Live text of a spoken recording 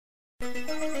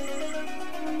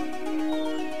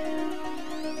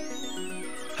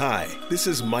Hi, this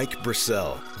is Mike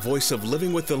Brissell, voice of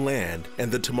Living with the Land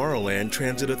and the Tomorrowland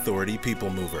Transit Authority People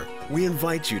Mover. We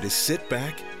invite you to sit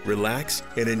back, relax,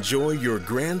 and enjoy your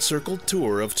Grand Circle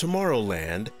tour of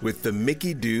Tomorrowland with the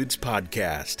Mickey Dudes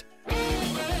podcast.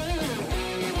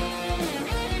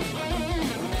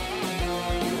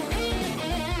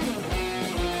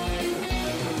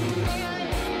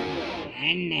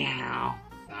 And now,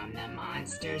 from the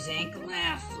Monsters Inc.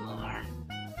 laugh floor,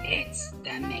 it's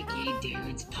the Mickey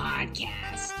Dudes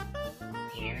podcast.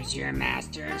 Here's your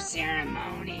master of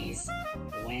ceremonies,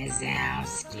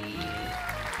 Wazowski.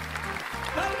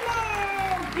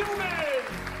 Hello, humans!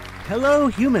 Hello,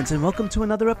 humans, and welcome to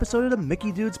another episode of the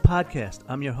Mickey Dudes podcast.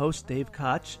 I'm your host, Dave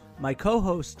Koch. My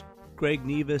co-host, Greg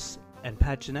Nevis, and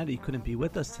Pat Giannetti couldn't be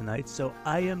with us tonight, so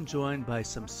I am joined by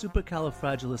some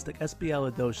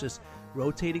supercalifragilisticexpialidocious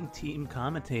rotating team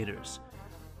commentators.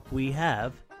 We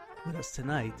have with us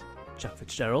tonight Chuck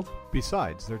Fitzgerald.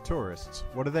 Besides, they're tourists.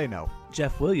 What do they know?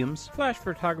 Jeff Williams. Flash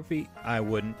photography, I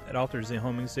wouldn't. It alters the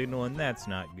homing signal, and that's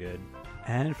not good.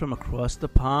 And from across the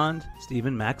pond,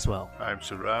 Stephen Maxwell. I'm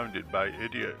surrounded by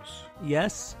idiots.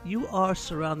 Yes, you are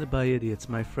surrounded by idiots,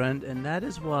 my friend, and that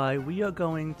is why we are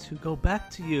going to go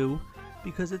back to you,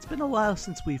 because it's been a while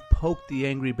since we've poked the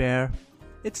angry bear.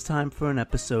 It's time for an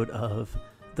episode of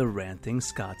The Ranting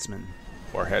Scotsman.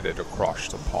 We're headed across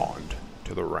the pond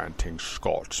to the Ranting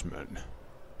Scotsman,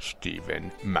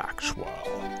 Stephen Maxwell.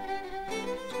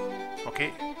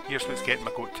 Okay, here's what's getting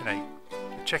my goat tonight.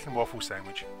 The chicken waffle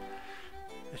sandwich.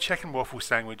 The chicken waffle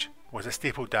sandwich was a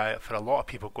staple diet for a lot of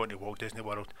people going to Walt Disney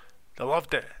World. They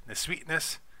loved it. The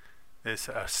sweetness, the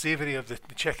savoury of the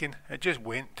chicken, it just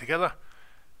went together.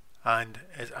 And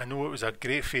I know it was a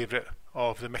great favourite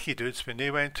of the Mickey Dudes when they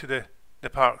went to the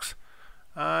parks.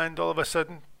 And all of a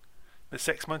sudden,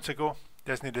 6 months ago,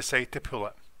 Disney decided to pull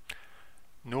it.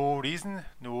 No reason,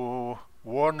 no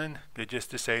warning, they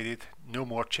just decided no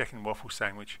more chicken waffle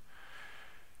sandwich.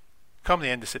 Come the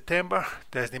end of September,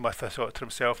 Disney must have thought to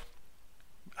himself,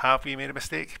 have we made a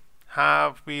mistake?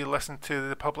 Have we listened to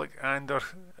the public and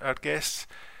our guests?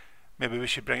 Maybe we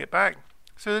should bring it back.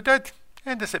 So they did.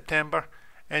 End of September,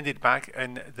 ended back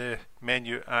in the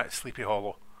menu at Sleepy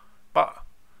Hollow. But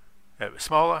it was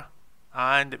smaller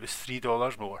and it was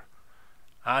 $3 more.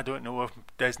 I don't know if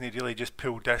Disney really just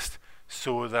pulled this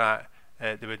so that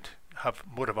they would have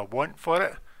more of a want for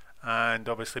it and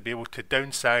obviously be able to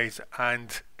downsize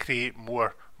and create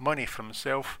more money for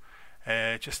themselves.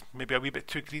 Just maybe a wee bit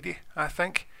too greedy, I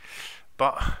think.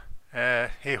 But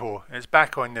hey ho, it's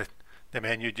back on the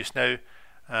menu just now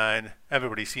and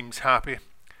everybody seems happy.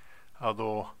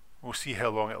 Although we'll see how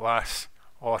long it lasts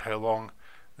or how long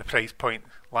the price point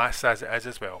lasts as it is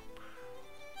as well.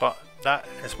 But that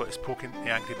is what is poking the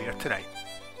angry bear tonight.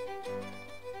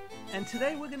 And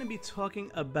today we're going to be talking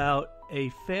about a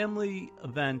family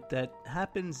event that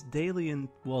happens daily in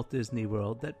Walt Disney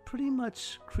World that pretty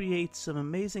much creates some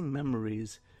amazing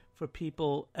memories for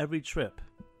people every trip.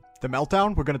 The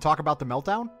meltdown? We're going to talk about the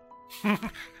meltdown?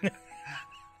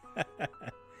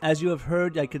 As you have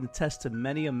heard, I can attest to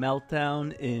many a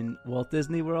meltdown in Walt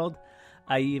Disney World.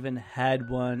 I even had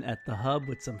one at the hub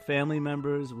with some family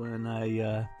members when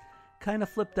I kind of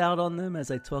flipped out on them,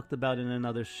 as I talked about in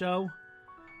another show.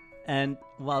 And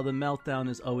while the meltdown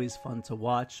is always fun to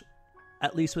watch,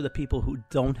 at least for the people who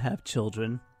don't have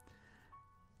children,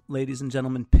 ladies and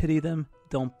gentlemen, pity them,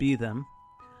 don't be them.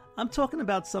 I'm talking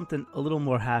about something a little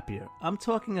more happier. I'm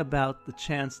talking about the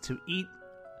chance to eat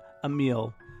a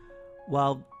meal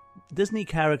while Disney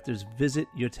characters visit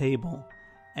your table,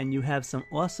 and you have some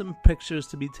awesome pictures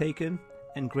to be taken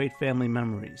and great family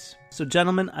memories. So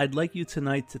gentlemen, I'd like you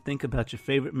tonight to think about your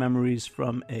favorite memories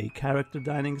from a character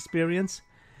dining experience,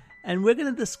 and we're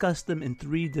going to discuss them in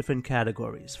 3 different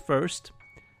categories. First,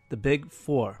 the big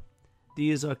 4.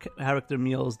 These are character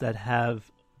meals that have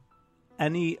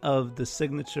any of the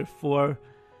signature 4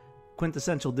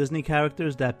 quintessential Disney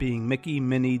characters, that being Mickey,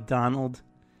 Minnie, Donald,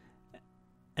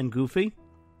 and Goofy.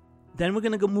 Then we're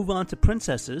going to move on to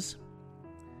princesses.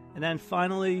 And then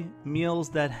finally, meals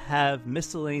that have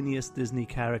miscellaneous Disney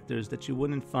characters that you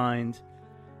wouldn't find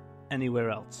anywhere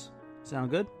else.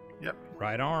 Sound good? Yep.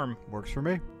 Right arm. Works for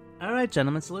me. All right,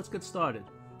 gentlemen, so let's get started.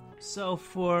 So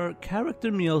for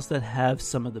character meals that have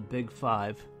some of the big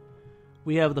 5,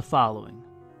 we have the following.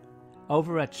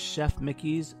 Over at Chef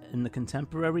Mickey's in the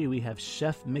Contemporary, we have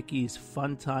Chef Mickey's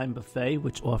Fun Time Buffet,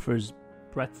 which offers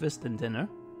breakfast and dinner.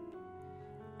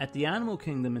 At the Animal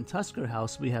Kingdom in Tusker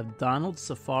House, we have Donald's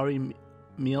Safari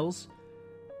meals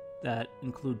that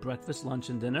include breakfast, lunch,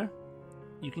 and dinner.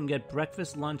 You can get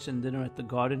breakfast, lunch, and dinner at the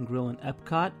Garden Grill in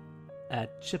Epcot,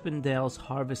 at Chippendale's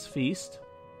Harvest Feast.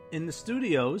 In the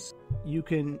studios, you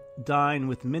can dine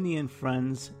with Minnie and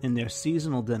friends in their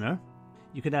seasonal dinner.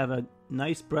 You can have a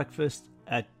nice breakfast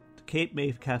at Cape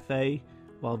May Cafe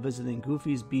while visiting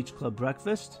Goofy's Beach Club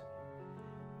breakfast.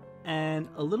 And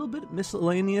a little bit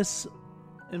miscellaneous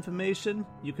information.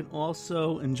 You can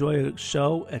also enjoy a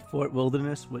show at Fort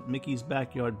Wilderness with Mickey's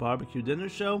Backyard Barbecue Dinner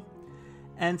Show.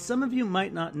 And some of you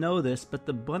might not know this, but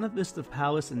the Buena Vista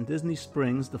Palace in Disney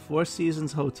Springs, the Four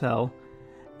Seasons Hotel,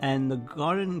 and the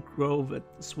Garden Grove at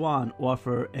Swan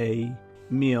offer a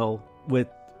meal with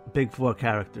Big Four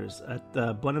characters. At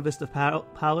the Buena Vista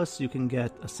Palace, you can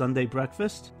get a Sunday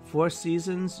breakfast. Four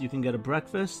Seasons, you can get a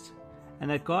breakfast.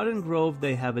 And at Garden Grove,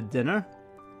 they have a dinner,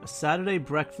 a Saturday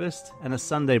breakfast, and a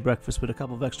Sunday breakfast with a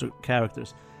couple of extra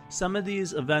characters. Some of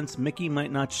these events Mickey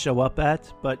might not show up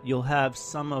at, but you'll have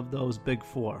some of those Big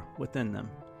Four within them.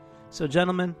 So,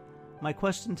 gentlemen, my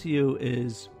question to you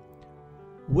is,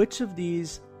 which of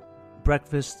these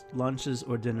breakfast, lunches,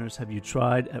 or dinners have you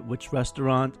tried at which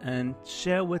restaurant? And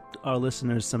share with our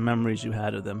listeners some memories you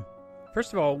had of them.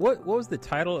 First of all, what was the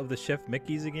title of the Chef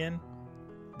Mickey's again?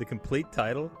 The complete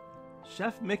title?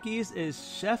 Chef Mickey's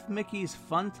is Chef Mickey's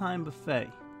Fun Time Buffet.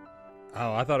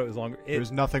 Oh, I thought it was longer.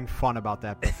 There's nothing fun about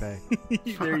that buffet.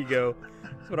 There you go.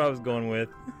 That's what I was going with.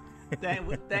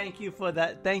 Thank you for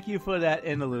that. Thank you for that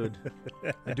interlude.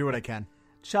 I do what I can.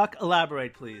 Chuck,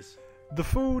 elaborate, please. The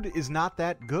food is not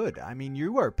that good. I mean,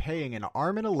 you are paying an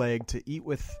arm and a leg to eat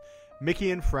with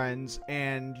Mickey and friends,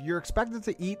 and you're expected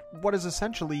to eat what is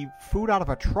essentially food out of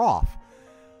a trough.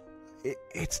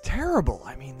 It's terrible.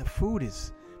 I mean, the food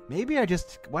is... Maybe I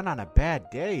just went on a bad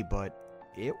day, but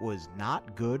it was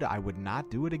not good. I would not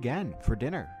do it again for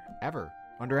dinner, ever,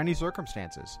 under any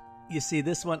circumstances. You see,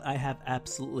 this one I have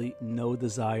absolutely no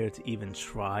desire to even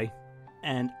try.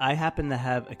 And I happen to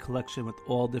have a collection with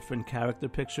all different character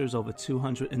pictures, over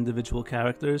 200 individual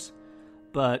characters.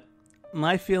 But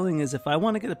my feeling is if I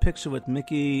want to get a picture with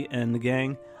Mickey and the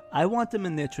gang, I want them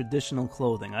in their traditional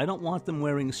clothing. I don't want them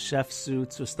wearing chef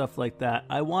suits or stuff like that.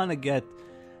 I want to get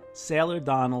Sailor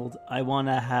Donald. I want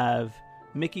to have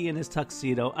Mickey in his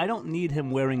tuxedo. I don't need him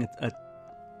wearing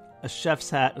a chef's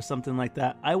hat or something like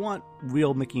that. I want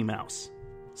real Mickey Mouse.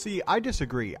 See, I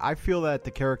disagree. I feel that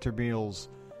the character meals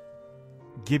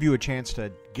give you a chance to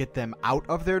get them out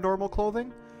of their normal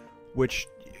clothing, which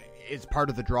is part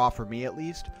of the draw for me at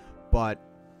least, but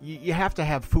you have to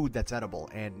have food that's edible,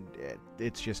 and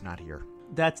it's just not here.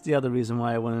 That's the other reason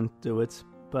why I wouldn't do it.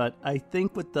 But I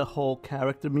think with the whole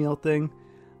character meal thing,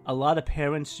 a lot of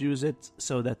parents use it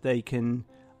so that they can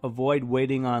avoid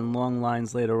waiting on long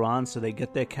lines later on, so they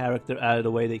get their character out of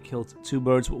the way. They kill two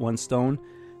birds with one stone.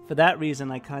 For that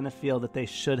reason, I kind of feel that they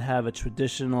should have a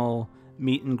traditional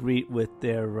meet and greet with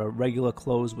their regular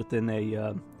clothes within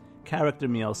a character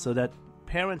meal, so that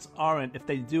parents aren't, if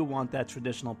they do want that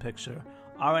traditional picture,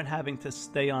 aren't having to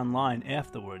stay online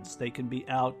afterwards. They can be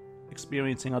out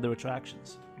experiencing other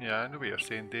attractions. Yeah, I know what you're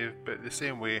saying, Dave, but the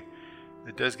same way,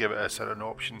 it does give it a certain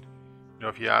option. You know,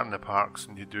 if you are in the parks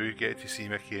and you do get to see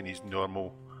Mickey in his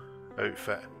normal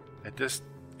outfit, it just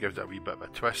gives it a wee bit of a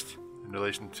twist in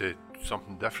relation to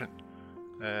something different.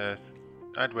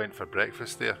 I'd went for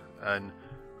breakfast there, and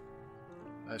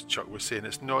as Chuck was saying,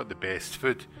 it's not the best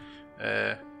food,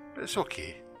 but it's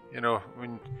okay. You know,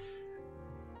 when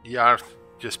you are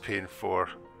just paying for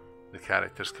the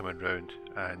characters coming round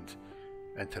and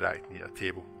interacting at a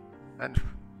table, and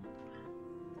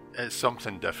it's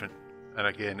something different. And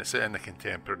again, it's in the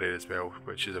contemporary as well,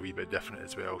 which is a wee bit different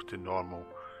as well to normal,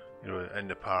 you know, in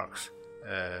the parks,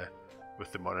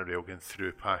 with the monorail going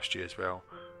through past you as well.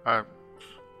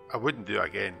 I wouldn't do it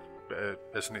again, but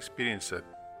it's an experience that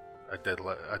I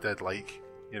did like,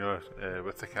 you know,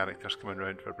 with the characters coming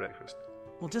around for breakfast.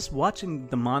 Well, just watching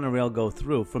the monorail go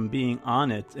through, from being on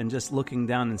it and just looking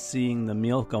down and seeing the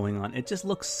meal going on, it just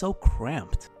looks so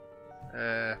cramped.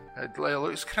 It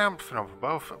looks cramped from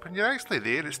above. When you're actually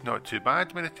there, it's not too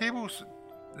bad. I mean,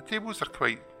 the tables are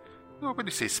quite,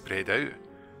 nobody says spread out.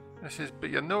 But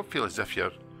you don't feel as if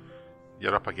you're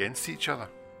up against each other.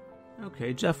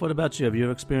 Okay, Jeff, what about you? Have you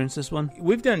ever experienced this one?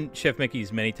 We've done Chef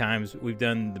Mickey's many times. We've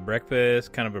done the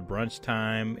breakfast, kind of a brunch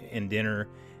time, and dinner.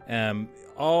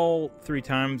 All three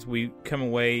times we come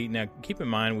away. Now, keep in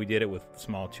mind, we did it with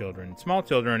small children. Small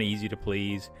children are easy to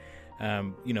please.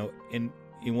 You know, and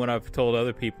what I've told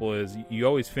other people is you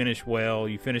always finish well.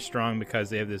 You finish strong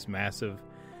because they have this massive,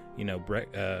 you know,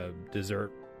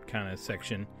 dessert kind of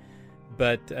section.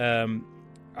 But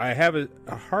I have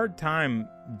a hard time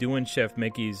doing Chef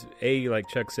Mickey's, A, like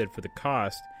Chuck said, for the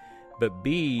cost, but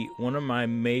B, one of my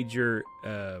major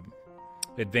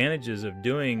advantages of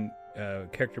doing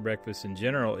character breakfast in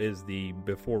general is the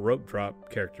before rope drop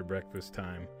character breakfast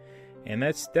time. And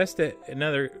that's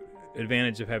another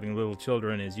advantage of having little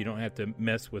children is you don't have to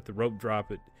mess with the rope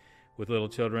drop with little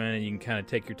children, and you can kind of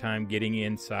take your time getting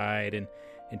inside and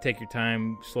take your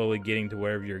time slowly getting to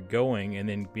wherever you're going, and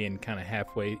then being kind of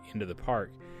halfway into the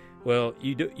park. Well,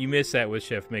 you miss that with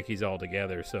Chef Mickey's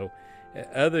altogether. So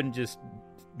other than just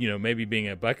maybe being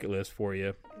a bucket list for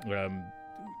you,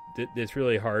 it's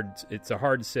really hard. It's a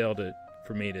hard sell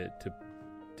for me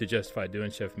to justify doing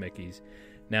Chef Mickey's.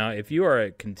 Now, if you are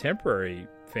a contemporary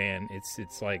fan,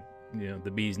 it's like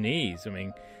the bee's knees. I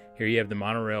mean, here you have the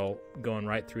monorail going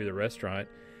right through the restaurant.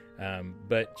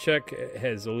 But Chuck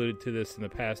has alluded to this in the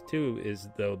past too, is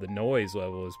though the noise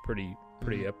level is pretty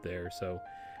up there. So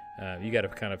you got to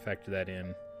kind of factor that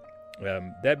in.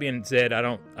 That being said, I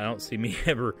don't see me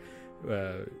ever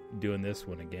doing this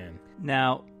one again.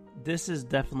 Now, this is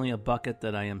definitely a bucket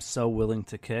that I am so willing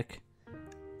to kick.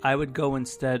 I would go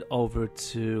instead over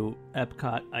to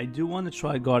Epcot. I do want to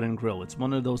try Garden Grill. It's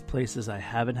one of those places I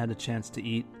haven't had a chance to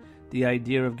eat. The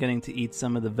idea of getting to eat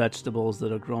some of the vegetables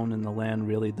that are grown in the land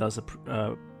really does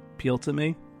appeal to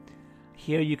me.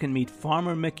 Here you can meet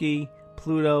Farmer Mickey,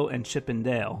 Pluto, and Chip and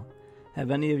Dale. Have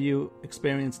any of you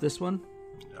experienced this one?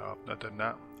 No, not done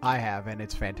that. I have, and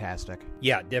it's fantastic.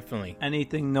 Yeah, definitely.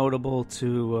 Anything notable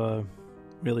to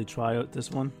really try out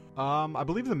this one? I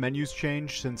believe the menu's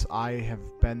changed since I have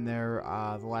been there.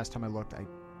 The last time I looked, I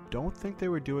don't think they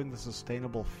were doing the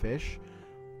sustainable fish,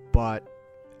 but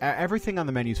everything on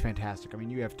the menu is fantastic. I mean,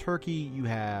 you have turkey, you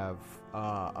have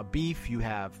a beef, you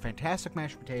have fantastic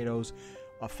mashed potatoes,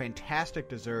 a fantastic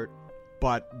dessert,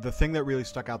 but the thing that really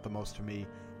stuck out the most to me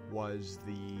was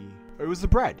the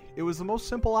bread. It was the most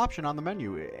simple option on the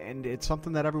menu, and it's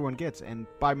something that everyone gets. And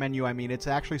by menu, I mean it's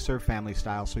actually served family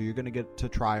style, so you're going to get to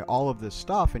try all of this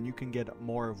stuff, and you can get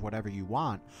more of whatever you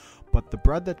want. But the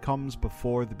bread that comes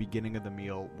before the beginning of the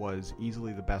meal was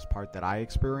easily the best part that I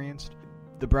experienced.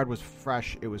 The bread was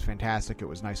fresh, it was fantastic, it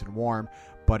was nice and warm,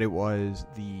 but it was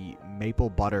the maple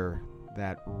butter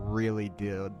that really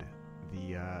did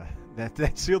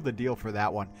that sealed the deal for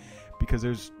that one, because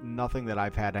there's nothing that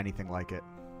I've had anything like it.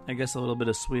 I guess a little bit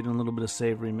of sweet and a little bit of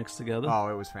savory mixed together. Oh,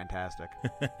 it was fantastic.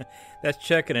 That's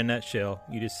Chuck in a nutshell.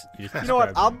 You just you know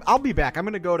what? I'll be back. I'm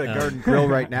going to go to Garden Grill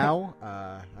right now.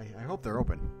 I hope they're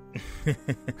open.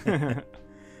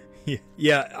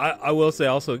 Yeah, I will say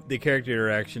also the character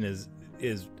interaction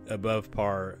is above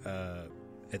par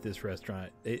at this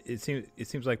restaurant. It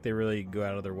seems like they really go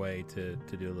out of their way to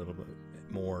do a little bit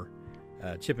more.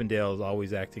 Chip and Dale is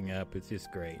always acting up. It's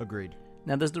just great. Agreed.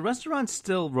 Now, does the restaurant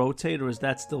still rotate, or is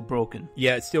that still broken?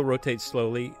 Yeah, it still rotates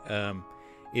slowly.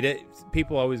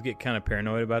 People always get kind of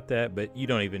paranoid about that, but you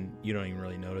don't even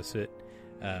really notice it.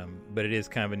 But it is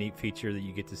kind of a neat feature that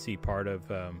you get to see part of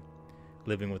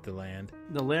living with the land.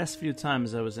 The last few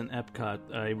times I was in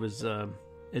Epcot, I was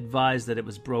advised that it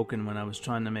was broken when I was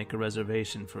trying to make a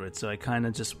reservation for it. So I kind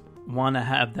of just want to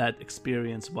have that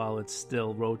experience while it's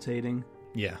still rotating.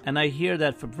 Yeah. And I hear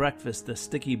that for breakfast, the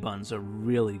sticky buns are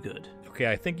really good. Okay,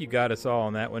 I think you got us all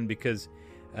on that one because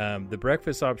the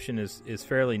breakfast option is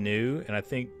fairly new, and I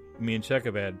think me and Chuck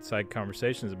have had side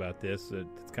conversations about this.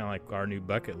 It's kind of like our new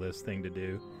bucket list thing to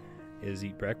do is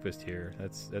eat breakfast here.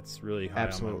 That's really high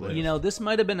on my list. You know, this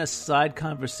might have been a side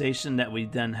conversation that we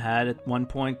then had at one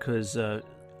point because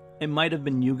it might have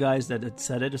been you guys that had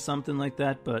said it or something like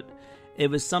that, but it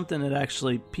was something that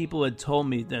actually people had told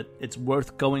me that it's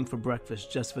worth going for breakfast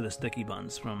just for the sticky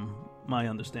buns, from my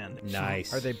understanding.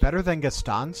 Nice. Are they better than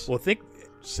Gaston's? Well, think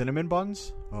cinnamon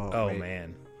buns. Oh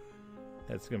man,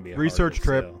 that's gonna be a research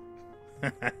trip.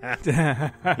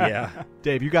 Yeah,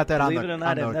 Dave, you got that Believe on the. Believe it or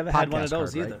not, I've never had one of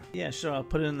those card, either. Right? Yeah, sure. I'll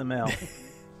put it in the mail.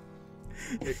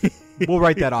 We'll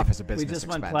write that off as a business We just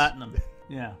expense. went platinum.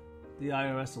 Yeah, the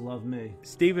IRS will love me.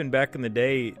 Steven, back in the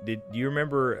day, do you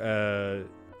remember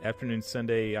afternoon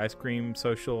Sunday ice cream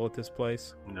social at this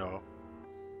place? No.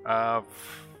 I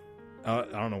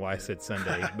don't know why I said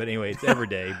Sunday, but anyway, it's every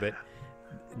day. But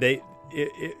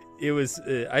it was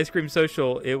ice cream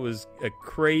social. It was a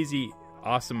crazy,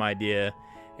 awesome idea.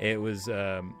 It was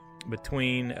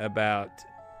between about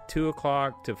 2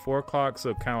 o'clock to 4 o'clock,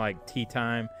 so kind of like tea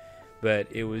time. But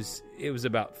it was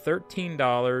about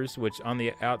 $13, which on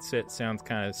the outset sounds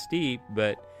kind of steep,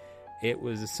 but it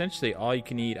was essentially all you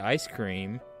can eat ice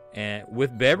cream and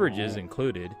with beverages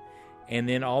included. And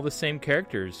then all the same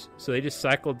characters. So they just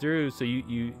cycled through. So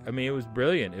I mean, it was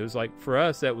brilliant. It was like, for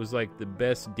us, that was like the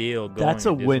best deal going. That's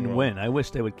a win-win. I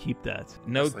wish they would keep that.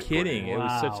 No kidding. It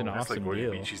was such an That's awesome like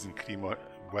deal. Beaches and cream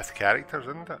with characters,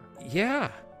 isn't it?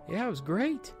 Yeah. Yeah, it was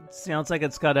great. Sounds like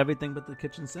it's got everything but the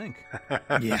kitchen sink.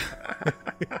 Yeah.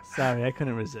 Sorry, I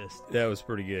couldn't resist. That was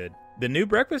pretty good. The new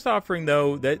breakfast offering,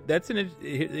 though, that's an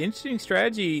interesting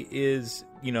strategy is,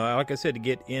 like I said, to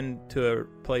get into a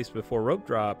place before rope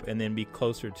drop and then be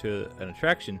closer to an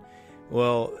attraction.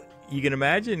 Well, you can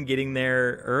imagine getting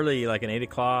there early, like at 8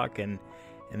 o'clock, and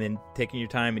then taking your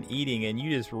time and eating, and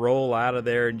you just roll out of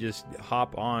there and just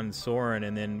hop on Soarin',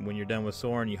 and then when you're done with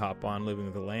Soarin', you hop on Living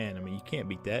with the Land. I mean, you can't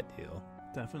beat that deal.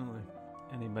 Definitely.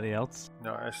 Anybody else?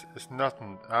 No, it's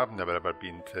nothing. I've never ever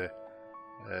been to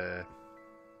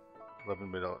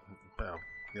Living with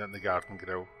the Garden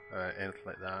Grill, anything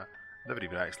like that. Never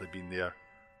even actually been there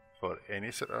for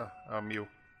any sort of a meal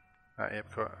at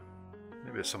Epcot.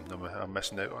 Maybe it's something I'm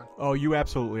missing out on. Oh, you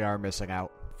absolutely are missing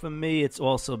out. For me, it's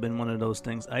also been one of those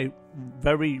things. I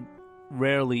very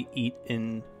rarely eat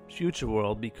in Future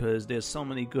World because there's so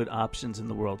many good options in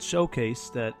the World Showcase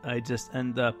that I just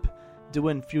end up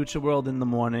doing Future World in the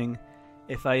morning.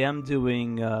 If I am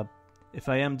doing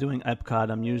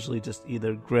Epcot, I'm usually just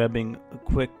either grabbing a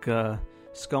quick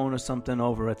scone or something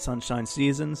over at Sunshine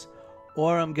Seasons,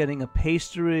 or I'm getting a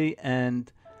pastry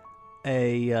and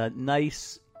a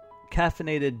nice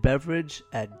caffeinated beverage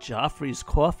at Joffrey's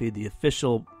Coffee, the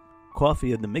official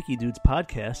coffee of the Mickey Dudes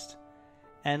podcast,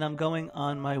 and I'm going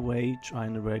on my way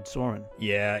trying to ride Soarin'.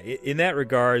 Yeah, in that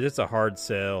regard, it's a hard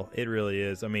sell. It really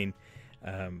is. I mean,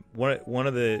 one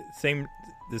of the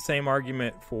same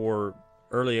argument for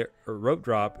early rope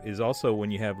drop is also when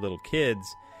you have little kids,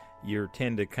 you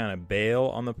tend to kind of bail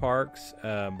on the parks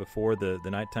before the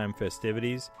nighttime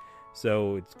festivities.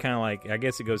 So it's kind of like, I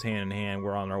guess it goes hand in hand.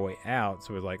 We're on our way out,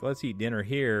 so we're like, let's eat dinner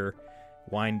here,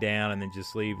 wind down, and then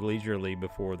just leave leisurely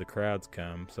before the crowds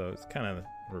come. So it's kind of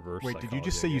reverse. Wait, did you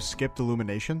just say psychology, you skipped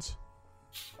Illuminations?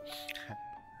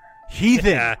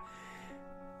 Heathen! Yeah.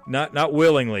 Not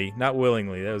willingly. Not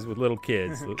willingly. That was with little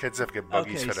kids. Kids have got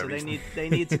buggies Okay, for a so reason. they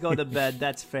need to go to bed.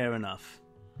 That's fair enough.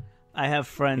 I have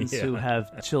friends who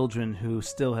have children who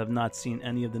still have not seen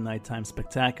any of the nighttime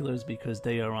spectaculars because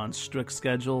they are on strict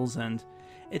schedules, and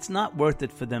it's not worth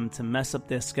it for them to mess up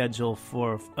their schedule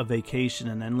for a vacation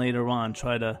and then later on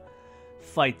try to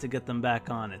fight to get them back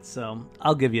on it. So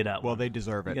I'll give you that one. Well, they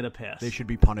deserve it. You get a pass. They should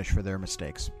be punished for their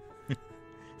mistakes.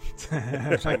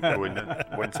 I think going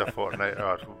once a fortnight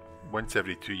or once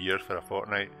every 2 years for a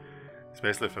fortnight,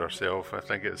 especially for ourselves, I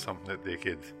think it's something that they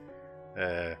could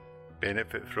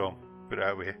benefit from. Put it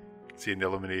that way, seeing the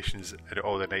illuminations and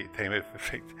all the nighttime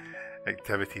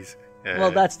activities.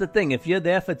 Well, that's the thing. If you're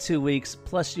there for 2 weeks,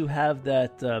 plus you have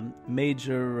that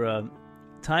major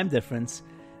time difference,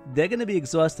 they're going to be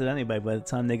exhausted anyway by the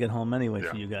time they get home anyway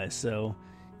for you guys. So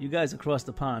you guys across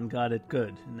the pond got it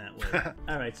good in that way.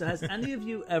 All right, so has any of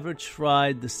you ever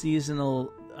tried the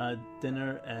seasonal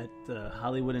dinner at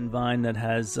Hollywood and Vine that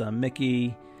has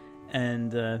Mickey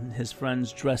and his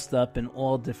friends dressed up in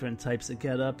all different types of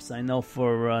get-ups? I know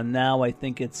for now, I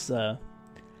think it's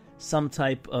some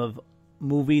type of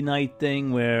movie night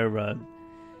thing where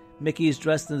Mickey's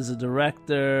dressed as a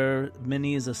director,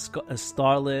 Minnie is a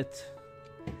starlet.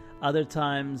 Other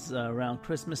times, around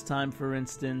Christmas time, for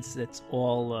instance, it's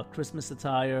all Christmas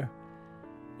attire.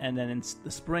 And then in the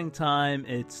springtime,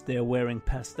 they're wearing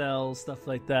pastels, stuff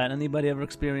like that. Anybody ever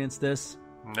experienced this?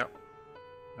 No.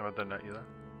 Never done that either.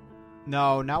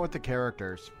 No, not with the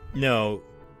characters. No.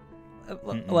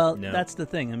 Well, no. That's the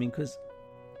thing. I mean, because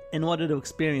in order to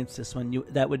experience this one,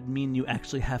 that would mean you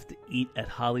actually have to eat at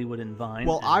Hollywood and Vine.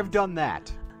 Well, I've done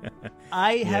that.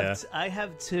 I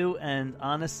have too, and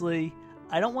honestly,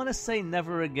 I don't want to say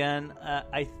never again.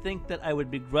 I think that I would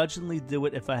begrudgingly do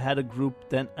it if I had a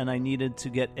group and I needed to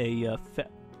get a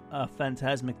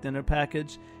Fantasmic dinner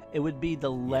package. It would be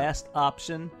the last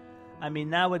option. I mean,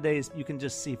 nowadays you can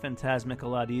just see Fantasmic a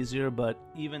lot easier, but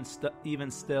even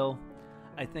still,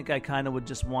 I think I kind of would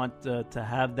just want to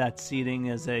have that seating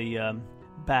as a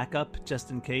backup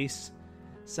just in case.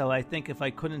 So I think if I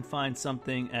couldn't find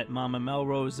something at Mama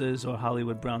Melrose's or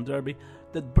Hollywood Brown Derby,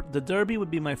 the Derby would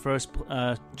be my first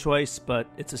choice, but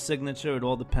it's a signature. It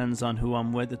all depends on who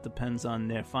I'm with. It depends on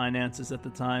their finances at the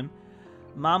time.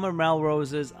 Mama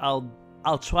Melrose's,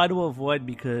 I'll try to avoid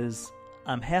because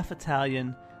I'm half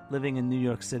Italian, living in New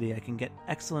York City. I can get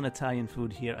excellent Italian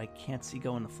food here. I can't see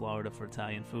going to Florida for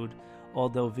Italian food,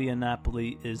 although Via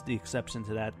Napoli is the exception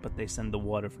to that, but they send the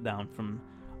water down from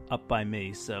up by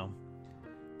me, so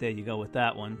there you go with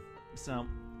that one. So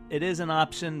it is an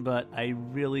option, but I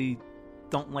really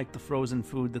don't like the frozen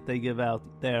food that they give out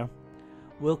there.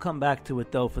 We'll come back to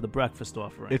it, though, for the breakfast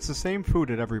offering. It's the same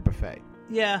food at every buffet.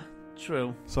 Yeah,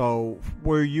 true. So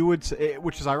where you would say,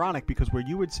 which is ironic because where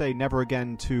you would say never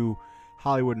again to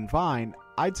Hollywood and Vine,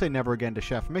 I'd say never again to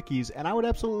Chef Mickey's, and I would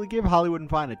absolutely give Hollywood and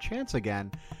Vine a chance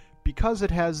again because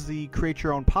it has the create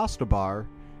your own pasta bar,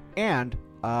 and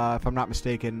if I'm not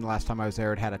mistaken, last time I was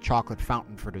there, it had a chocolate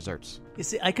fountain for desserts. You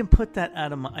see, I can put that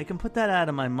out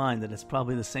of my mind that it's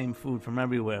probably the same food from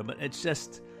everywhere, but it's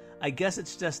just, I guess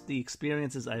it's just the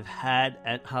experiences I've had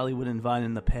at Hollywood and Vine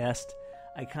in the past.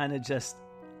 I kind of just,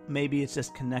 maybe it's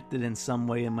just connected in some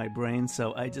way in my brain,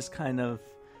 so I just kind of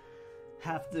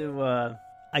have to,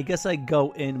 I guess I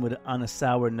go in on a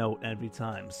sour note every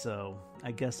time, so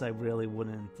I guess I really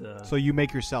wouldn't so you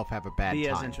make yourself have a bad be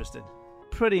time. as interested.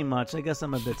 Pretty much. I guess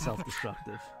I'm a bit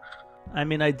self-destructive. I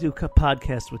mean, I do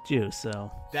podcasts with you, so...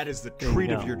 That is the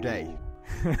treat of your day.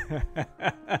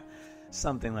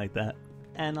 Something like that.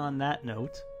 And on that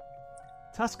note,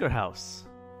 Tusker House.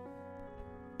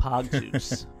 Pog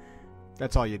juice.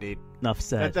 That's all you need. Enough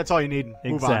said. That's all you need.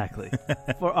 Move exactly.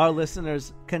 For our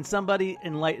listeners, can somebody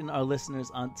enlighten our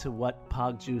listeners onto what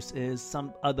Pog juice is?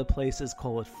 Some other places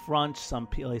call it Frunch. Some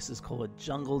places call it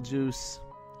Jungle Juice.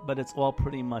 But it's all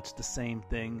pretty much the same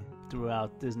thing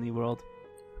throughout Disney World.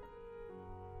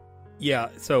 Yeah,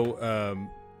 so,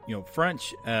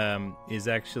 Frunch is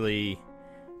actually...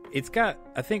 It's got...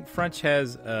 I think Frunch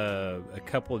has a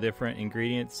couple of different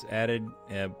ingredients added.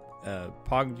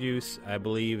 Pog juice, I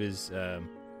believe, is...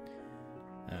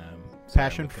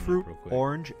 passion fruit,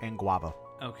 orange, and guava.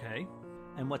 Okay.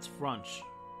 And what's Frunch?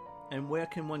 And where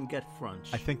can one get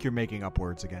Frunch? I think you're making up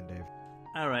words again, Dave.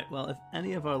 All right, well, if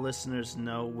any of our listeners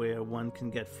know where one can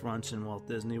get Frunch in Walt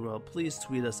Disney World, please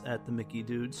tweet us at the Mickey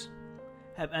Dudes.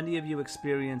 Have any of you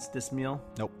experienced this meal?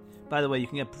 Nope. By the way, you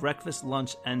can get breakfast,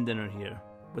 lunch, and dinner here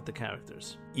with the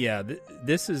characters. Yeah,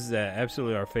 this is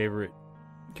absolutely our favorite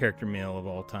character meal of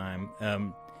all time.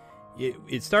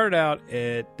 It started out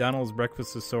at Donald's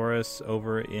Breakfastosaurus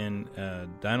over in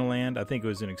Dinoland. I think it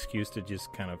was an excuse to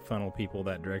just kind of funnel people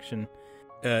that direction.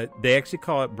 They actually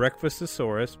call it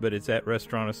Breakfastosaurus, but it's at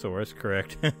Restaurantosaurus,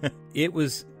 correct? It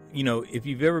was, if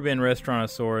you've ever been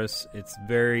Restaurantosaurus, it's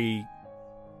very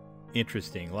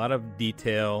interesting. A lot of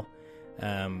detail,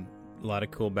 a lot of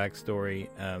cool backstory.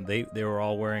 They were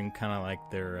all wearing kind of like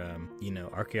their,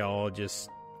 archaeologist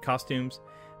costumes.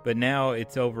 But now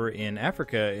it's over in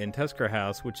Africa in Tusker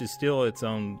House, which is still its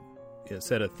own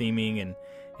set of theming,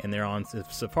 and they're on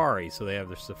safari, so they have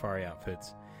their safari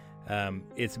outfits.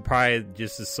 It's probably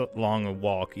just as long a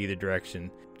walk either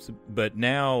direction. But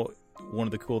now, one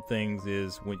of the cool things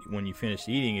is when you finish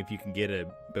eating, if you can get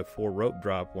a before rope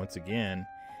drop once again,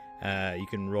 you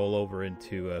can roll over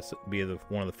into be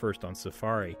one of the first on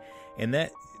safari. And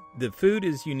that the food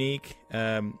is unique.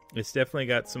 It's definitely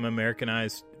got some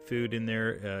Americanized food in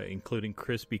there, including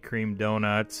Krispy Kreme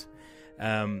donuts.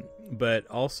 But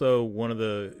also one of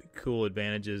the cool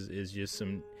advantages is just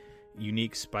some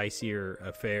unique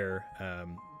spicier fare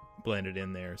blended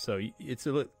in there, so it's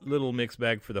a little mixed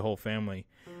bag for the whole family.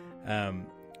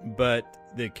 But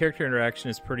the character interaction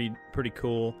is pretty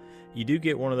cool. You do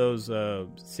get one of those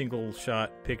single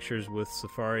shot pictures with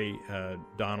Safari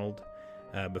Donald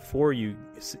before you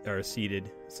are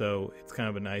seated, so it's kind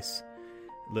of a nice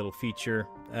little feature.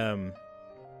 But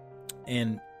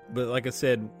like I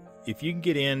said, if you can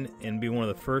get in and be one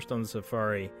of the first on the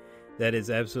safari, that is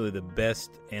absolutely the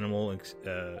best animal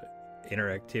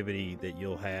interactivity that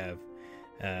you'll have.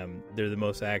 They're the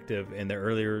most active, and the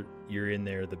earlier you're in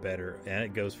there, the better. And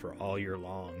it goes for all year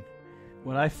long.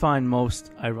 What I find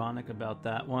most ironic about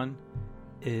that one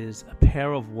is a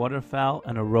pair of waterfowl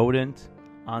and a rodent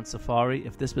on safari.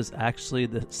 If this was actually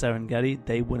the Serengeti,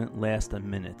 they wouldn't last a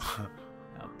minute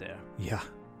out there. Yeah.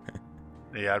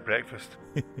 They had breakfast.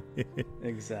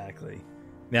 Exactly.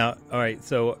 Now, all right,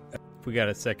 so if we got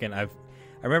a second, I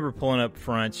remember pulling up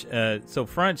Frunch. So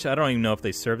Frunch, I don't even know if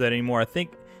they serve that anymore. I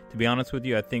think, to be honest with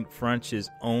you, I think Frunch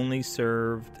is only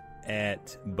served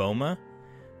at Boma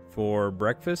for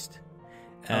breakfast.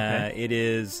 Okay. It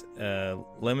is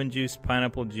lemon juice,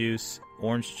 pineapple juice,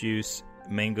 orange juice,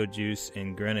 mango juice,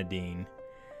 and grenadine.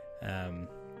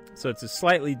 So it's a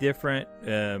slightly different.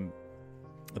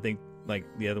 I think like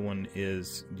the other one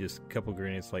is just a couple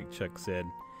ingredients, like Chuck said.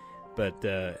 But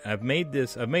I've made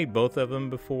both of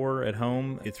them before at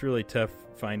home. It's really tough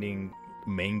finding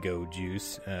mango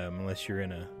juice unless you're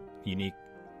in a unique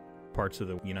parts of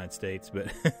the United States.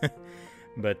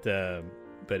 But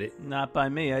it not by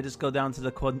me. I just go down to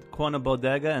the corner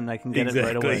bodega and I can get it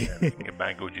right away. Get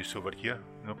mango juice over here,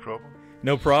 no problem.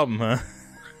 No problem, huh?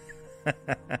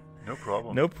 No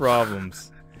problem. No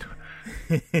problems.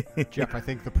 Jeff, I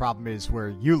think the problem is where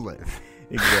you live.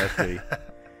 Exactly.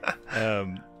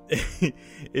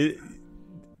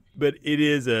 But it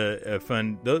is a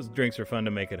fun. Those drinks are fun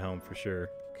to make at home for sure.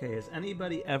 Okay, has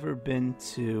anybody ever been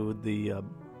to the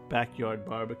backyard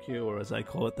barbecue, or as I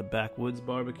call it, the backwoods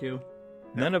barbecue?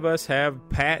 None of us have.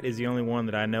 Pat is the only one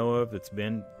that I know of that's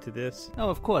been to this.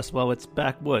 Oh, of course. Well, it's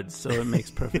backwoods, so it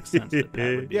makes perfect sense that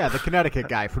Pat would be. Yeah, the Connecticut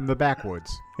guy from the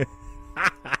backwoods.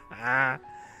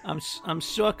 I'm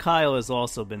sure Kyle has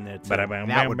also been there too. That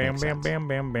would make sense.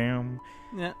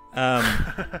 Yeah.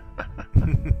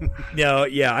 No,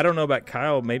 yeah, I don't know about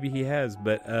Kyle. Maybe he has,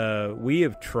 but we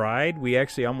have tried. We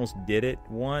actually almost did it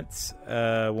once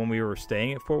when we were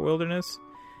staying at Fort Wilderness,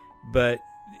 but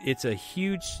it's a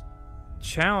huge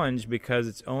challenge because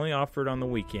it's only offered on the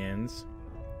weekends,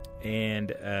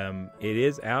 and it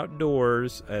is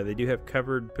outdoors. They do have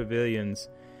covered pavilions,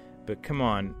 but come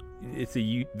on, it's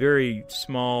a very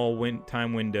small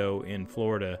time window in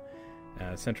Florida.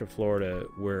 Central Florida,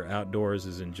 where outdoors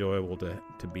is enjoyable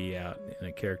to be out in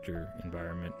a character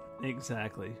environment.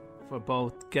 Exactly. For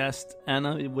both guests and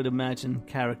I would imagine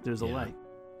characters alike.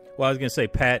 Well, I was going to say,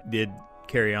 Pat did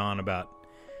carry on about,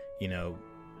 the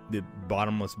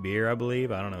bottomless beer, I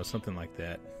believe. I don't know, something like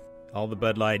that. All the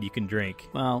Bud Light you can drink.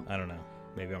 Well, I don't know.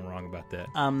 Maybe I'm wrong about that.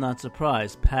 I'm not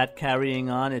surprised. Pat carrying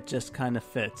on, it just kind of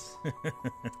fits.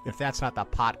 If that's not the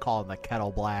pot calling the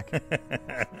kettle black.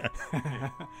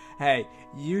 Hey,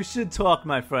 you should talk,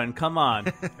 my friend. Come on.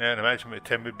 Yeah, and imagine what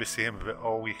Tim would be saying about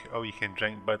all you can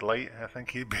drink Bud Light. I think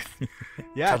he'd be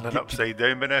turning upside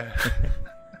down by now.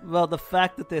 Well, the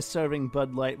fact that they're serving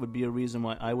Bud Light would be a reason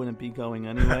why I wouldn't be going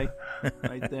anyway.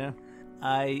 Right there.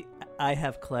 I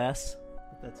have class.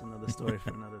 But that's another story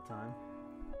for another time.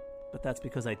 But that's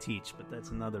because I teach, but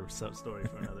that's another story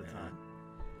for another time.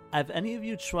 Have any of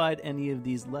you tried any of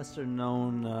these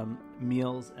lesser-known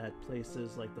meals at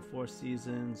places like the Four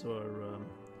Seasons or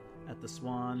at the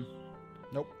Swan?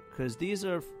 Nope. Because these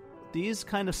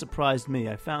kind of surprised me.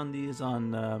 I found these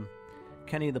on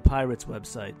Kenny the Pirate's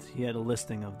website. He had a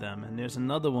listing of them, and there's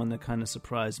another one that kind of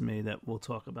surprised me that we'll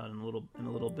talk about in a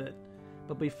little bit.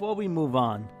 But before we move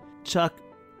on, Chuck,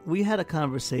 we had a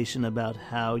conversation about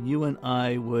how you and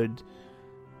I would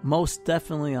most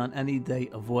definitely on any day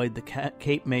avoid the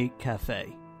Cape May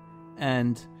Cafe.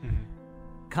 And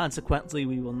consequently,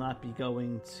 we will not be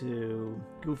going to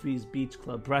Goofy's Beach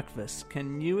Club breakfast.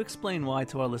 Can you explain why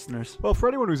to our listeners? Well, for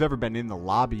anyone who's ever been in the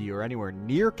lobby or anywhere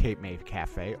near Cape May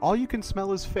Cafe, all you can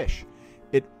smell is fish.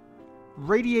 It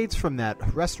radiates from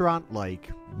that restaurant like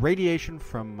radiation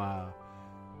from...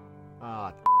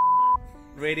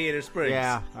 Radiator Springs.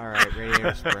 Yeah, all right,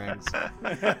 Radiator Springs.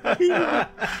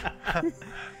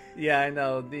 Yeah, I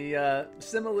know. The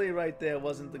simile right there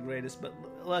wasn't the greatest, but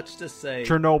let's just say...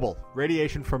 Chernobyl.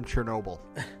 Radiation from Chernobyl.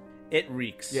 It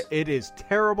reeks. Yeah, it is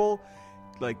terrible.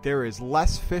 Like, there is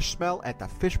less fish smell at the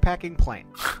fish packing plant.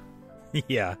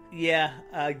 Yeah. Yeah,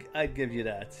 I'd give you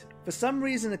that. For some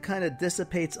reason, it kind of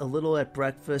dissipates a little at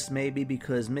breakfast, maybe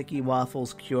because Mickey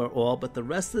waffles cure all, but the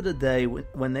rest of the day,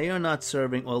 when they are not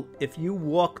serving, or if you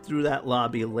walk through that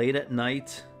lobby late at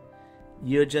night,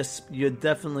 you're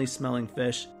definitely smelling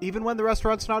fish. Even when the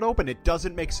restaurant's not open, it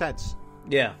doesn't make sense.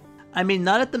 Yeah. I mean,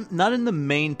 not in the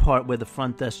main part where the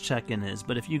front desk check-in is,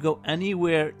 but if you go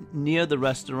anywhere near the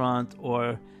restaurant,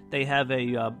 or they have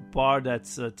a bar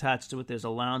that's attached to it, there's a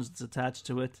lounge that's attached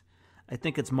to it. I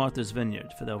think it's Martha's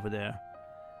Vineyard for over there.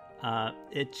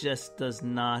 It just does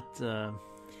not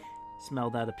smell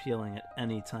that appealing at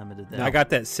any time of the day. I got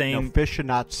that same... No, fish should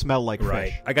not smell like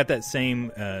fish. I got that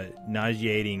same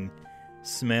nauseating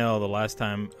smell the last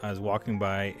time I was walking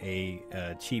by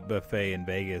a cheap buffet in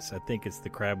Vegas. I think it's the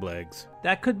crab legs.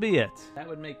 That could be it. That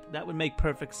would make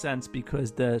perfect sense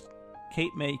because the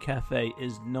Cape May Cafe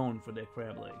is known for their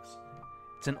crab legs.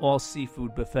 It's an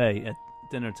all-seafood buffet at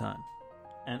dinner time.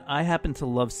 And I happen to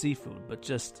love seafood, but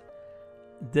just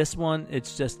this one,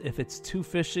 it's just, if it's too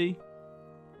fishy,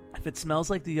 if it smells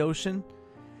like the ocean,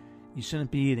 you shouldn't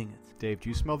be eating it. Dave, do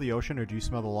you smell the ocean or do you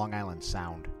smell the Long Island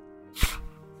Sound?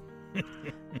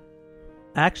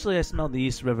 Actually, I smell the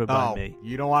East River by me.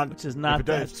 You don't want... Which is not if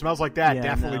it smells like that, yeah,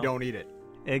 definitely no. don't eat it.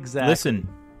 Exactly. Listen,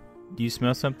 do you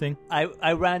smell something?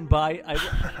 I ran by...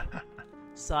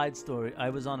 Side story, I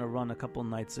was on a run a couple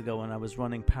nights ago and I was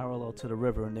running parallel to the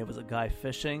river and there was a guy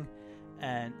fishing,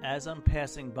 and as I'm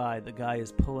passing by, the guy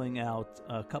is pulling out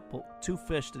two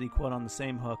fish that he caught on the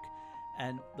same hook,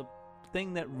 and the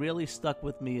thing that really stuck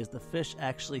with me is the fish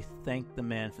actually thanked the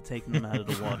man for taking them out of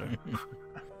the water.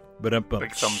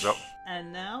 Big thumbs up.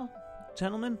 And now,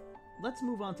 gentlemen, let's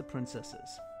move on to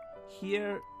princesses.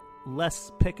 Here,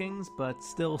 less pickings, but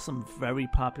still some very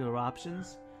popular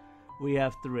options. We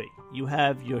have 3. You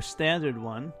have your standard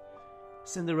one,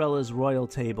 Cinderella's Royal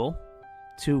Table,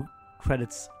 2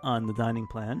 credits on the dining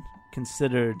plan,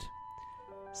 considered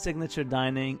Signature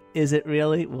dining, is it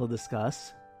really? We'll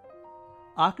discuss.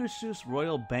 Akershus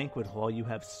Royal Banquet Hall, you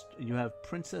have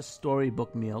Princess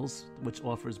Storybook Meals, which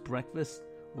offers breakfast,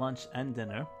 lunch, and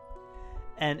dinner.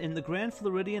 And in the Grand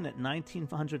Floridian at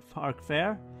 1900 Park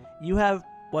Fair, you have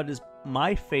what is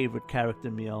my favorite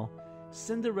character meal,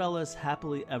 Cinderella's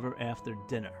Happily Ever After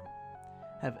Dinner.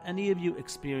 Have any of you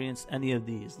experienced any of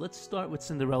these? Let's start with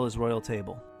Cinderella's Royal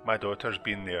Table. My daughter's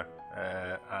been there,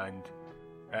 and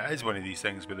it is one of these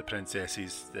things with the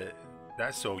princesses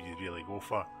that's all you really go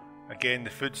for. Again, the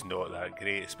food's not that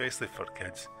great, especially for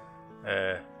kids.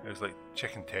 It was like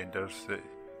chicken tenders that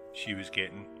she was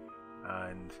getting,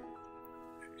 and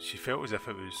she felt as if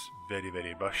it was very,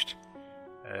 very rushed.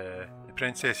 The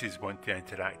princesses want to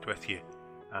interact with you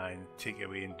and take you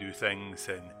away and do things,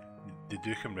 and they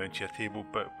do come round to your table,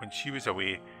 but when she was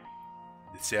away,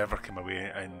 the server came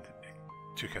away and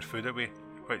took her food away,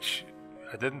 which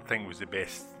I didn't think was the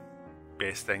best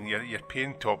thing. You're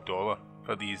paying top dollar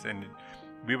for these, and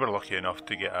we were lucky enough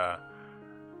to get a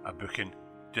booking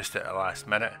just at the last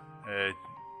minute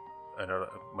on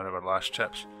one of our last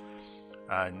trips,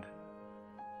 and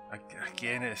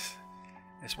again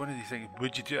it's one of these things.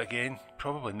 Would you do it again?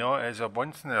 Probably not. It's a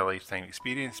once in a lifetime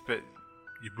experience, but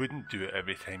you wouldn't do it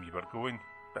every time you were going.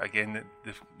 But again,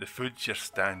 the food's your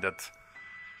standard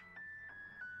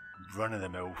run of the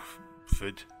mill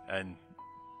food, and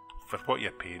for what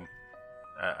you're paying,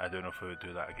 I don't know if I would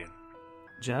do that again.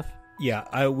 Jeff?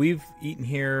 Yeah, we've eaten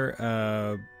here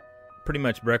pretty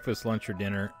much breakfast, lunch, or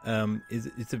dinner.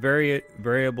 It's a very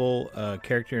variable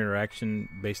character interaction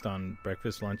based on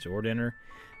breakfast, lunch, or dinner.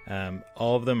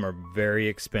 All of them are very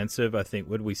expensive. I think,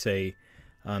 what did we say,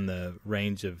 on the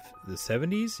range of the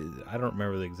 70s? I don't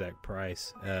remember the exact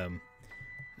price.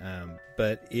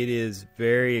 But it is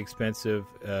very expensive.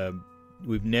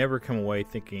 We've never come away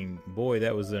thinking, boy,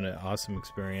 that was an awesome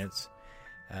experience.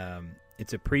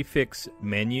 It's a prefix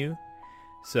menu,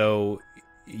 so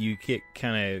you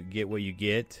kind of get what you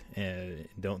get,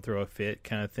 don't throw a fit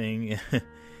kind of thing.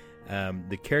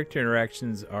 The character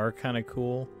interactions are kind of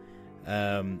cool.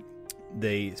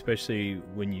 They, especially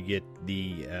when you get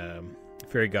the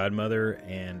fairy godmother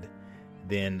and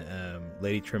then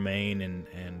Lady Tremaine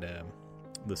and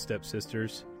the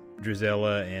stepsisters,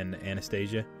 Drizella and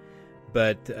Anastasia.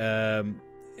 But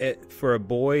for a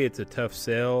boy, it's a tough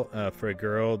sell. For a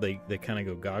girl, they kind of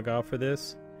go gaga for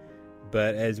this.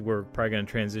 But as we're probably going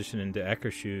to transition into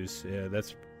Akershus,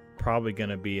 that's probably going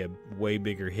to be a way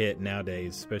bigger hit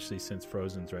nowadays, especially since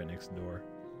Frozen's right next door.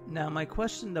 Now, my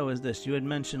question, though, is this. You had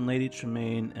mentioned Lady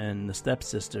Tremaine and the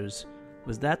stepsisters.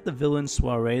 Was that the villain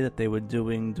soiree that they were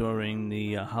doing during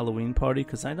the Halloween party?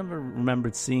 Because I never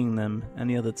remembered seeing them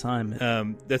any other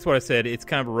time. That's what I said. It's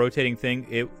kind of a rotating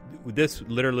thing. This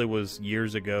literally was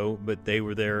years ago, but they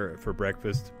were there for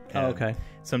breakfast. Oh, okay.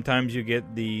 Sometimes you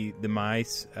get the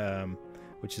mice,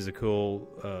 which is a cool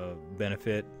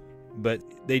benefit. But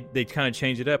they kind of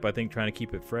change it up, I think, trying to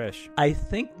keep it fresh. I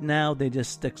think now they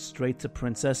just stick straight to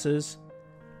princesses,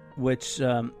 which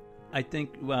I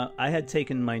think, well, I had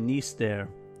taken my niece there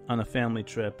on a family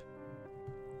trip,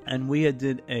 and we had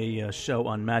did a show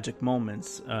on magic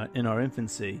moments in our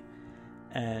infancy.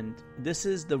 And this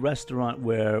is the restaurant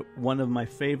where one of my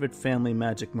favorite family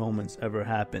magic moments ever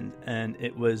happened. And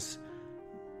it was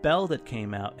Belle that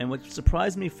came out. And what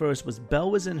surprised me first was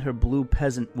Belle was in her blue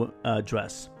peasant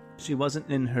dress. She wasn't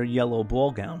in her yellow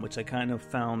ball gown, which I kind of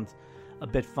found a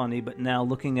bit funny. But now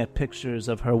looking at pictures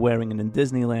of her wearing it in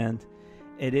Disneyland,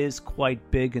 it is quite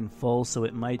big and full, so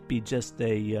it might be just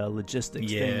a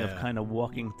logistics thing of kind of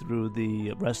walking through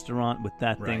the restaurant with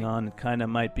that thing on. It kind of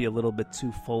might be a little bit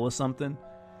too full or something.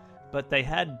 But they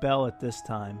had Belle at this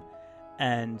time,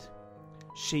 and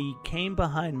she came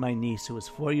behind my niece, who was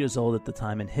 4 years old at the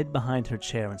time, and hid behind her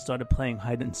chair and started playing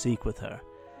hide and seek with her.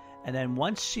 And then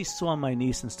once she saw my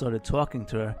niece and started talking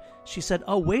to her, she said,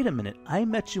 "Oh, wait a minute, I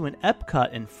met you in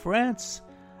Epcot in France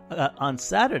on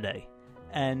Saturday."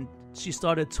 And she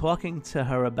started talking to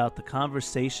her about the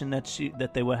conversation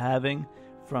that they were having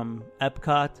from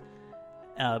Epcot,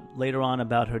 later on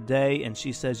about her day. And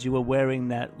she says, "You were wearing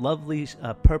that lovely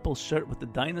purple shirt with the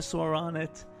dinosaur on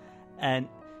it." And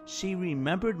she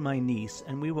remembered my niece,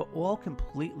 and we were all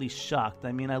completely shocked.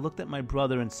 I mean, I looked at my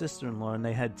brother and sister-in-law, and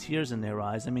they had tears in their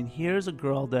eyes. I mean, here's a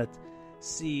girl that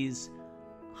sees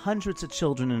hundreds of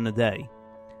children in a day.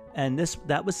 And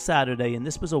that was Saturday, and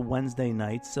this was a Wednesday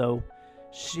night, so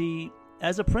she,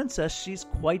 as a princess, she's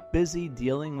quite busy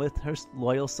dealing with her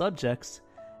loyal subjects,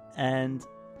 and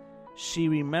she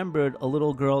remembered a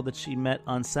little girl that she met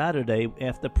on Saturday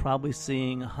after probably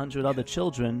seeing 100 other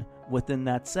children within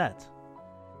that set.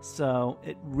 So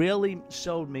it really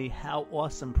showed me how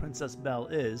awesome Princess Belle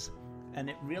is, and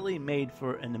it really made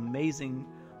for an amazing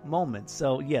moment.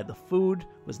 So yeah, the food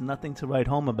was nothing to write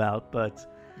home about, but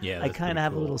I kind of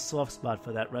have a little soft spot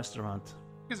for that restaurant.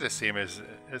 It's the same as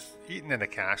eating in a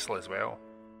castle as well.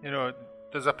 You know,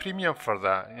 there's a premium for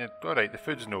that. You know, all right, the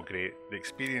food's no great, the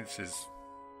experience is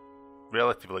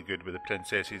relatively good with the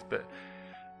princesses, but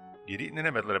you're eating in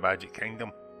the middle of the Magic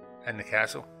Kingdom in the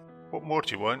castle. What more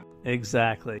do you want?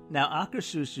 Exactly. Now,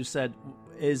 Akershus, you said,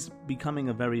 is becoming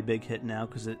a very big hit now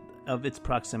because of its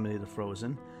proximity to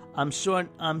Frozen. I'm sure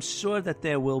that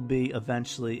there will be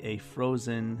eventually a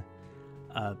Frozen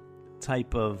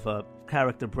type of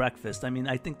character breakfast. I mean,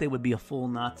 I think they would be a fool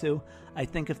not to. I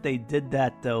think if they did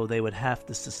that, though, they would have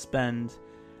to suspend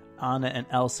Anna and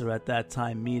Elsa at that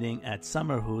time meeting at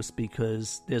Summerhouse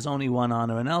because there's only one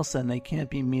Anna and Elsa, and they can't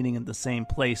be meeting in the same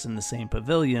place in the same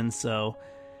pavilion, so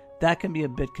that can be a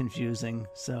bit confusing.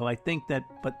 So I think that,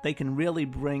 but they can really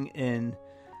bring in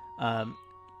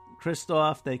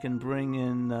Kristoff, they can bring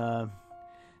in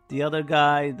the other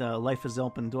guy, the Life is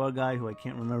Open Door guy, who I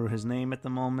can't remember his name at the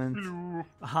moment.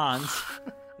 Hans.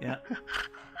 Yeah.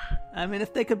 I mean,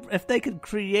 if they could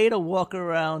create a walk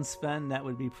around Sven, that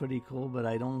would be pretty cool. But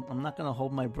I'm not going to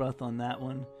hold my breath on that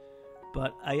one.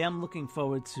 But I am looking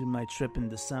forward to my trip in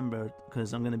December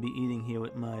because I'm going to be eating here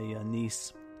with my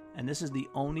niece, and this is the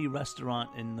only restaurant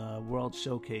in World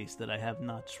Showcase that I have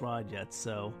not tried yet.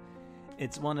 So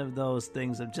it's one of those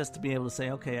things of just to be able to say,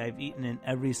 okay, I've eaten in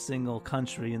every single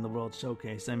country in the World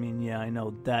Showcase. I mean, yeah, I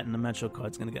know that and the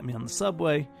MetroCard's going to get me on the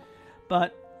subway,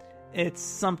 but it's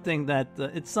something that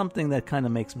kind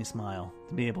of makes me smile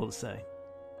to be able to say.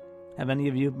 Have any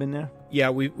of you been there? Yeah,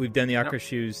 we've done the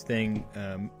Akershus thing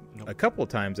a couple of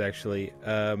times actually,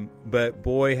 but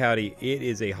boy howdy, it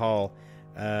is a haul.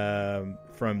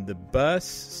 From the bus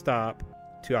stop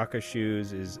to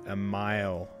Akershus is a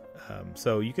mile.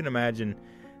 So you can imagine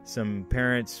some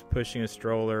parents pushing a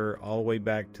stroller all the way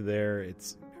back to there.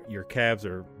 Your calves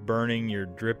are burning, you're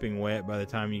dripping wet by the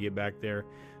time you get back there.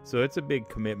 So it's a big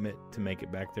commitment to make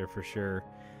it back there for sure.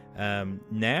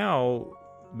 Now,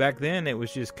 back then it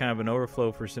was just kind of an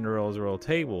overflow for Cinderella's Royal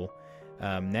Table.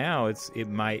 Now it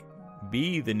might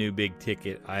be the new big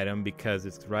ticket item because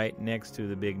it's right next to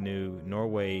the big new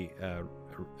Norway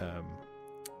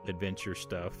adventure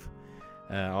stuff.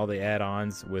 All the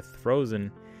add-ons with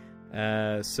Frozen.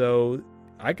 So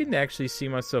I can actually see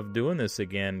myself doing this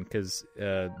again because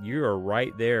you are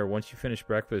right there. Once you finish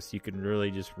breakfast, you can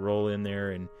really just roll in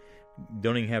there and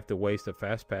don't even have to waste a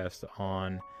fast pass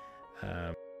on.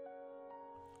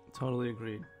 Totally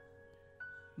agreed.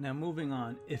 Now, moving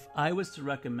on. If I was to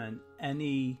recommend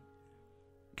any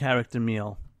character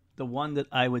meal, the one that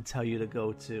I would tell you to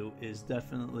go to is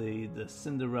definitely the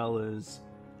Cinderella's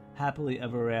Happily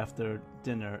Ever After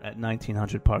dinner at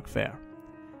 1900 Park Fair.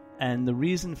 And the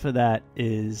reason for that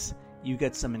is you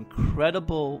get some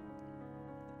incredible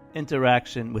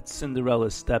interaction with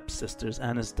Cinderella's stepsisters,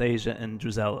 Anastasia and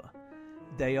Drizella.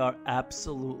 They are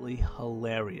absolutely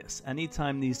hilarious.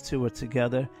 Anytime these two are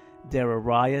together, they're a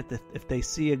riot. If they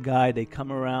see a guy, they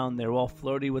come around, they're all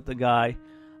flirty with the guy.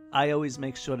 I always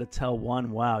make sure to tell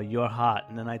one, wow, you're hot.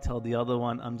 And then I tell the other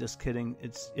one, I'm just kidding,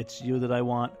 it's you that I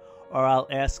want. Or I'll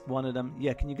ask one of them,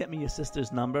 yeah, can you get me your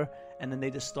sister's number? And then they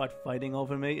just start fighting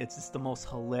over me. It's just the most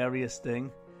hilarious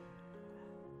thing.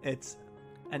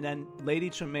 And then Lady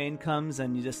Tremaine comes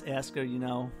and you just ask her,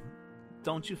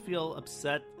 don't you feel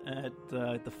upset at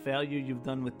the failure you've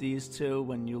done with these two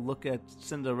when you look at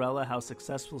Cinderella, how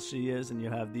successful she is, and you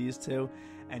have these two?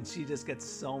 And she just gets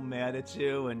so mad at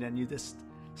you, and then you just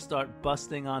start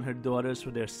busting on her daughters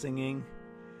for their singing.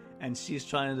 And she's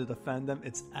trying to defend them.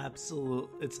 It's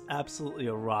absolutely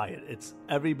a riot.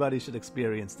 Everybody should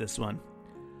experience this one.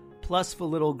 Plus, for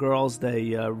little girls,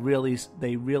 they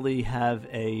really have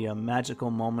a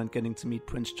magical moment getting to meet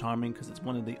Prince Charming because it's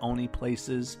one of the only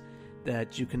places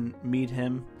that you can meet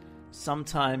him.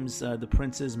 Sometimes the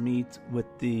princes meet with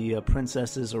the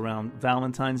princesses around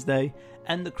Valentine's Day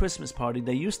and the Christmas party.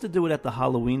 They used to do it at the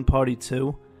Halloween party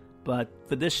too, but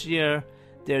for this year,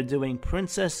 they're doing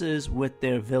princesses with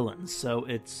their villains. So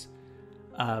it's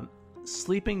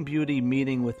Sleeping Beauty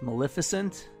meeting with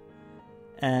Maleficent,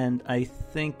 and I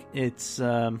think it's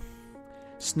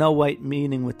Snow White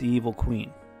meeting with the Evil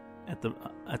Queen at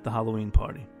the Halloween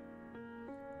party.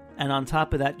 And on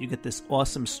top of that, you get this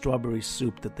awesome strawberry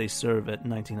soup that they serve at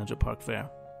 1900 Park Fair.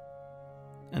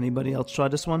 Anybody else try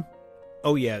this one?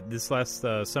 Oh yeah, this last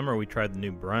summer we tried the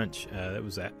new brunch.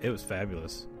 It was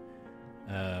fabulous.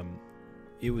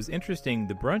 It was interesting.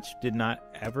 The brunch did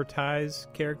not advertise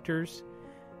characters,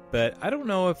 but I don't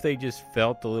know if they just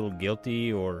felt a little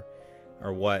guilty or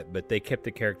or what, but they kept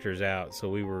the characters out, so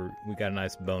we got a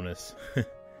nice bonus.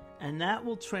 And that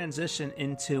will transition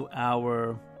into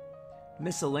our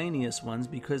miscellaneous ones,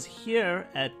 because here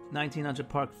at 1900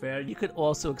 Park Fair, you could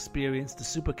also experience the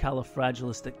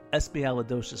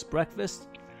supercalifragilisticexpialidocious breakfast,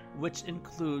 which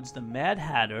includes the Mad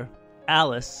Hatter,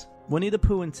 Alice, Winnie the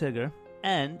Pooh and Tigger,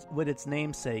 and, with its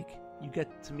namesake, you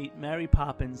get to meet Mary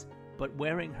Poppins, but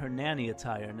wearing her nanny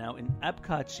attire. Now, in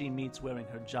Epcot, she meets wearing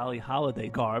her Jolly Holiday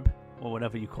garb, or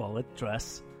whatever you call it,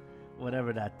 dress,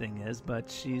 whatever that thing is, but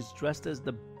she's dressed as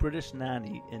the British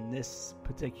nanny in this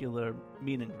particular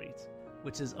meet and greet,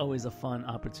 which is always a fun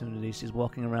opportunity. She's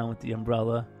walking around with the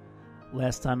umbrella.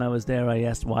 Last time I was there, I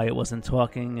asked why it wasn't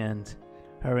talking, and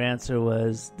her answer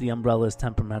was, the umbrella is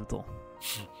temperamental.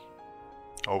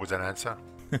 Always an answer.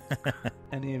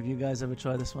 Any of you guys ever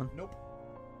try this one? Nope.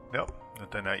 Nope, not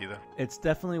done that either. It's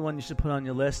definitely one you should put on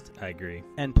your list. I agree.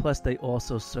 And plus, they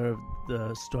also serve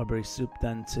the strawberry soup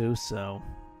then, too, so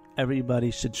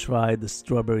everybody should try the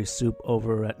strawberry soup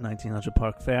over at 1900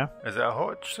 Park Fair. Is it a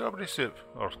hot strawberry soup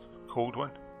or cold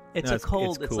one? It's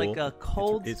cool. It's like a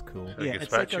cold... It's cool. Yeah,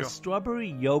 it's like a strawberry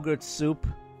yogurt soup,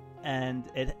 and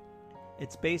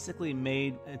it's basically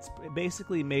made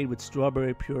with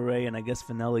strawberry puree and I guess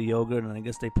vanilla yogurt, and I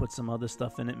guess they put some other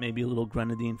stuff in it, maybe a little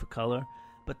grenadine for color.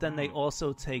 But then they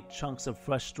also take chunks of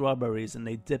fresh strawberries and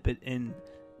they dip it in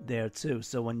there too.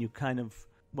 So when you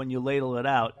ladle it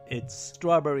out, it's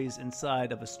strawberries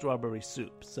inside of a strawberry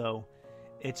soup. So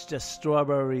it's just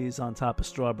strawberries on top of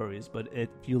strawberries. But if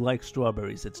you like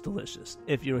strawberries, it's delicious.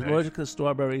 If you're allergic to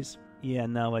strawberries,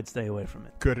 I'd stay away from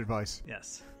it. Good advice.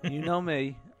 Yes. You know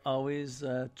me, always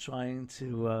trying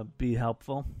to be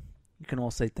helpful. You can all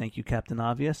say thank you, Captain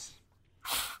Obvious.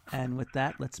 And with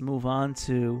that, let's move on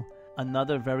to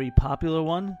another very popular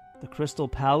one, the Crystal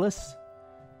Palace,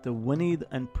 the Winnie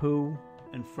and Pooh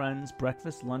and Friends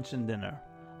breakfast, lunch, and dinner.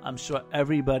 I'm sure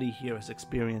everybody here has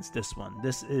experienced this one.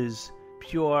 This is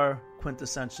pure,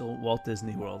 quintessential Walt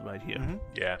Disney World right here. Mm-hmm.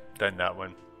 Yeah, done that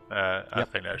one. I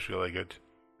think that's really good.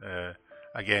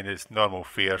 Again, it's normal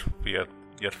fare for your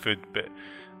food, but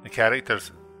the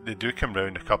characters, they do come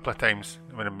round a couple of times.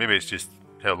 I mean, maybe it's just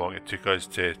how long it took us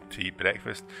to eat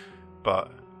breakfast,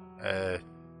 but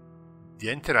the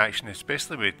interaction,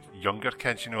 especially with younger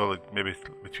kids, like maybe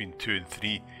between 2 and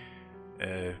 3,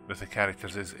 with the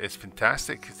characters is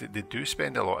fantastic, because they do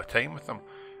spend a lot of time with them.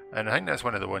 And I think that's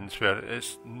one of the ones where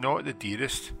it's not the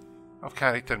dearest of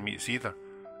character meets either.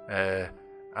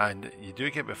 And you do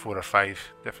get about 4 or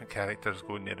 5 different characters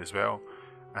going there as well.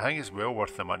 I think it's well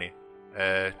worth the money,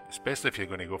 especially if you're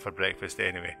going to go for breakfast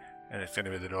anyway, and it's going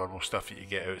to be the normal stuff that you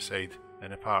get outside in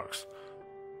the parks.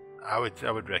 I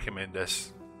would recommend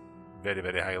this very,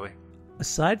 very highly.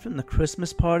 Aside from the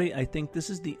Christmas party, I think this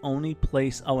is the only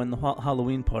place... Oh, and the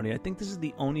Halloween party. I think this is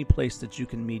the only place that you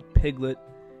can meet Piglet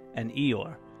and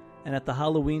Eeyore. And at the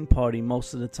Halloween party,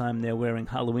 most of the time they're wearing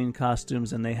Halloween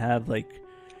costumes and they have, like,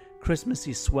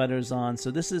 Christmassy sweaters on.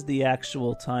 So this is the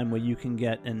actual time where you can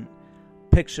get a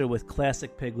picture with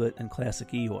classic Piglet and classic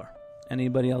Eeyore.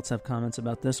 Anybody else have comments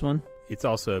about this one? It's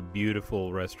also a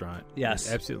beautiful restaurant. Yes.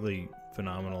 It's absolutely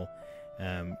phenomenal.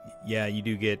 You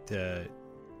do get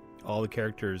all the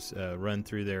characters run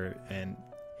through there,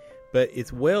 but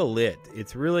it's well lit.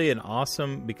 It's really an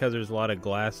awesome, because there's a lot of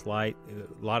glass light,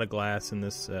 a lot of glass in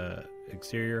this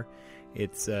exterior.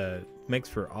 It's makes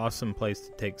for an awesome place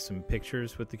to take some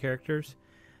pictures with the characters.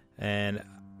 And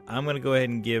I'm going to go ahead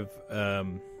and give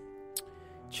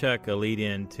Chuck a lead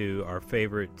in to our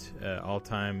favorite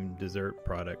all-time dessert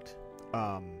product.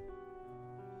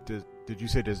 Did you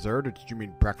say dessert, or did you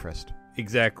mean breakfast?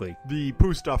 Exactly. The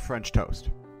Pooh stuffed French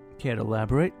toast. Care to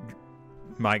elaborate?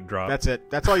 Mic drop. That's it.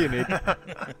 That's all you need.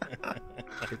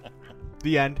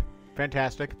 The end.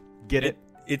 Fantastic. Get it.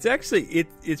 It's actually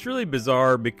it's really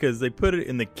bizarre, because they put it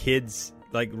in the kids,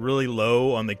 like, really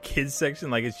low on the kids section,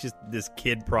 like it's just this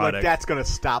kid product. Like that's gonna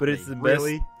stop. But it's the best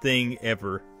thing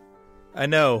ever. I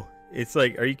know. It's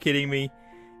like, are you kidding me?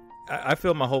 I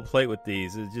fill my whole plate with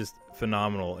these. It's just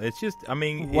phenomenal. It's just,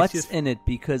 what's in it?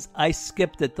 Because I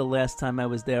skipped it the last time I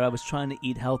was there. I was trying to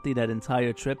eat healthy that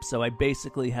entire trip, so I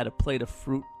basically had a plate of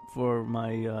fruit for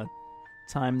my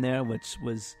time there, which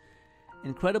was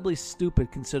incredibly stupid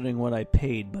considering what I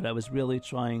paid, but I was really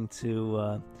trying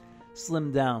to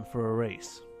slim down for a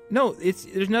race. No,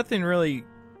 there's nothing really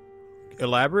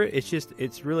elaborate.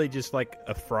 It's really just like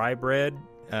a fry bread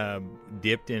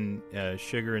dipped in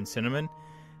sugar and cinnamon,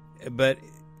 but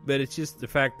it's just the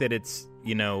fact that it's,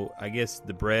 I guess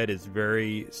the bread is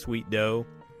very sweet dough,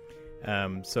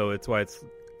 so it's why it's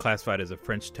classified as a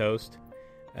French toast.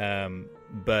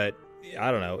 But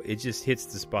I don't know. It just hits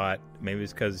the spot. Maybe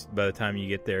it's because by the time you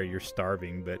get there, you're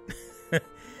starving. But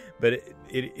but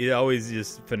it always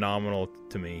is phenomenal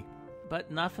to me.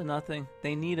 But not for nothing,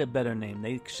 they need a better name.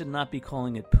 They should not be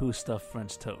calling it Pooh Stuffed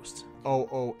French Toast.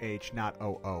 OOH, not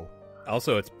OO.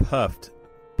 Also, it's puffed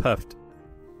French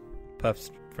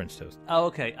toast. Oh,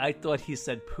 okay. I thought he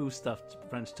said Pooh Stuffed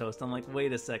French Toast. I'm like,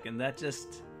 wait a second. That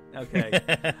just... Okay.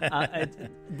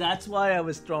 That's why I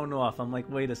was thrown off. I'm like,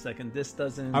 wait a second. This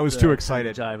doesn't... I was too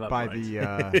excited jive up by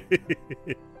right.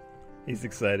 the... He's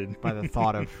excited. by the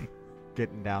thought of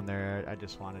getting down there. I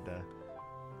just wanted to...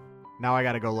 Now I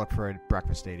got to go look for a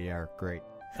breakfast ADR. Great.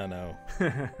 I know.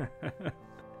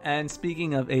 And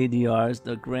speaking of ADRs,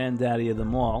 the granddaddy of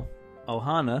them all,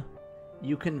 Ohana,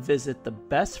 you can visit the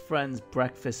Best Friends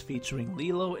Breakfast featuring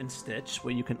Lilo and Stitch,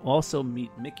 where you can also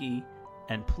meet Mickey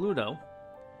and Pluto.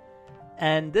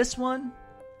 And this one,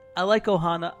 I like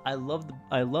Ohana. I love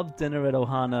dinner at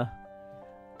Ohana.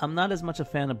 I'm not as much a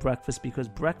fan of breakfast because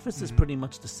breakfast is pretty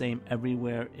much the same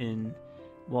everywhere in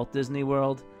Walt Disney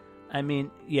World. I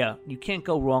mean, yeah, you can't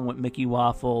go wrong with Mickey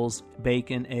waffles,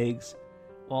 bacon, eggs,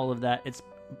 all of that. It's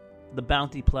the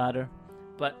bounty platter.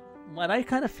 But what I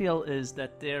kind of feel is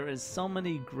that there is so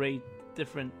many great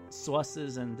different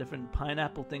sauces and different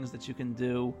pineapple things that you can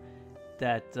do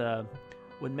that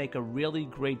would make a really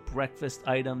great breakfast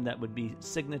item that would be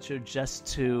signature just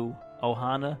to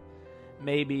Ohana.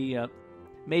 Maybe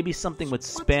something with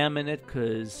Spam in it,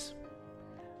 because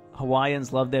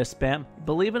Hawaiians love their Spam.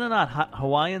 Believe it or not,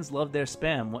 Hawaiians love their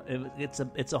Spam.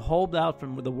 It's a holdout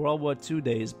from the World War II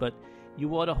days, but you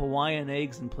order Hawaiian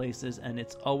eggs in places, and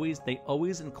they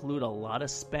always include a lot of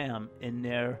Spam in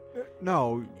their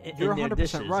No, you're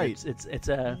 100% right. It's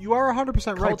a You are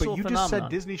 100% right, but you phenomenon. just said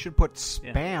Disney should put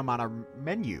Spam on our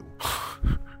menu.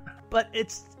 But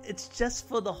it's just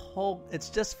for the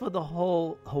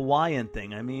whole Hawaiian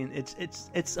thing. I mean,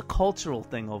 it's a cultural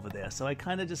thing over there. So I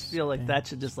kind of just feel like that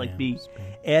should just be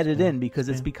added in, because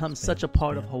it's become such a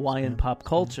part of Hawaiian pop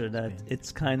culture that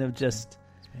it's kind of just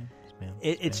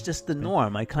it's just the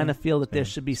norm. I kind of feel that there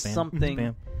should be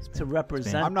something to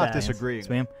represent. I'm not that. disagreeing.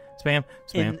 Spam.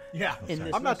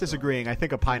 I'm not disagreeing. I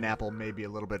think a pineapple may be a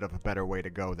little bit of a better way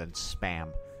to go than Spam.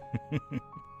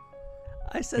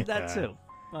 I said that too.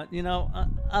 But,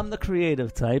 I'm the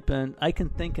creative type, and I can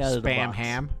think out of the box. Spam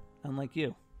ham? Unlike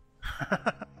you.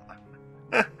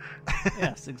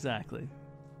 Yes, exactly.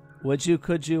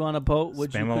 Could you on a boat?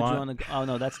 Could you on a... Oh,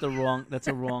 no, that's a wrong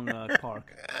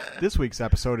park. This week's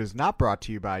episode is not brought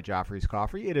to you by Joffrey's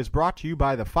Coffee. It is brought to you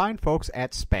by the fine folks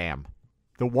at Spam.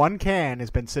 The one can has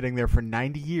been sitting there for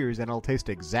 90 years, and it'll taste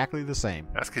exactly the same.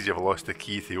 That's because you've lost the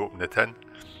key to open the tin.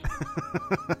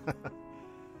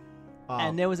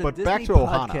 And there was a Disney back to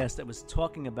podcast Ohana. that was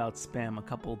talking about Spam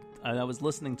I was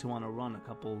listening to on a run a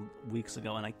couple weeks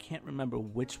ago, and I can't remember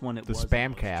which one it was. The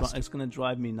Spamcast. It's going to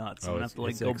drive me nuts. I'm going to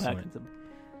have to go back excellent. into...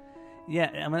 Yeah,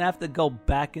 I'm going to have to go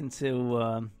back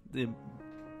into the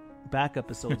back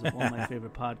episodes of all my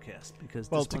favorite podcasts. Because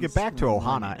Well, this to one's get back to really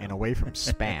Ohana annoying and now. away from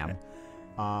Spam,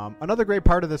 another great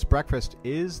part of this breakfast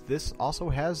is this also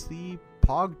has the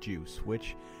Pog juice,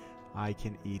 which I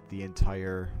can eat the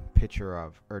entire pitcher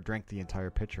of, or drink the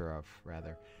entire pitcher of,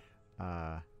 rather.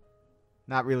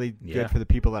 Not really good for the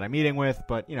people that I'm eating with,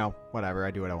 but, whatever.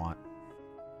 I do what I want.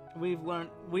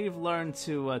 We've learned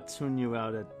to tune you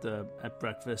out at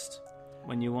breakfast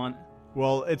when you want.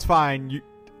 Well, it's fine.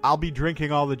 I'll be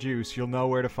drinking all the juice. You'll know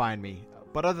where to find me.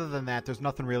 But other than that, there's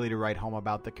nothing really to write home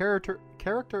about. The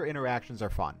character interactions are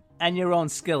fun. And your own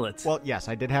skillet. Well, yes,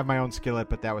 I did have my own skillet,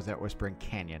 but that was at Whispering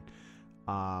Canyon.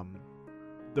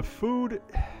 The food...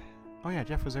 Oh, yeah,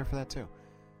 Jeff was there for that, too.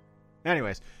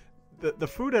 Anyways, the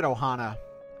food at Ohana,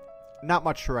 not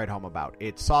much to write home about.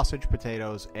 It's sausage,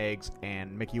 potatoes, eggs,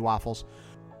 and Mickey waffles.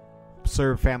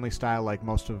 Served family style like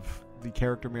most of the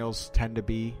character meals tend to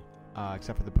be,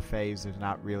 except for the buffets. There's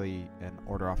not really an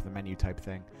order off the menu type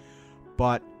thing.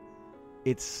 But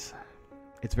it's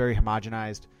very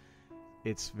homogenized.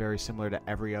 It's very similar to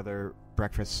every other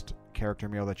breakfast character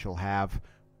meal that you'll have.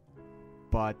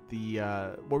 But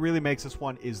what really makes this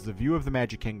one is the view of the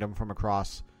Magic Kingdom from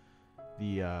across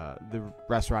the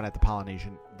restaurant at the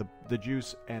Polynesian, the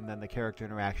juice, and then the character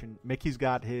interaction. Mickey's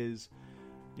got his,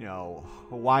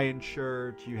 Hawaiian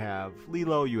shirt. You have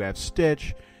Lilo. You have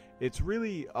Stitch. It's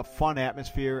really a fun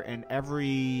atmosphere. And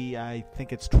I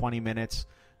think it's 20 minutes,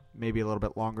 maybe a little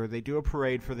bit longer, they do a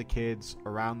parade for the kids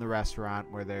around the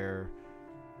restaurant where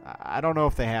I don't know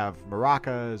if they have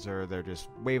maracas or they're just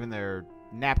waving their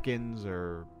napkins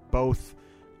or both,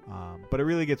 but it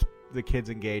really gets the kids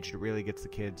engaged. It really gets the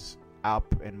kids up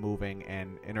and moving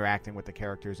and interacting with the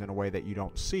characters in a way that you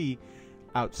don't see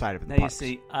outside of the Now parks. you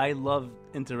see, I love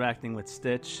interacting with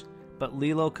Stitch, but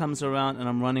Lilo comes around and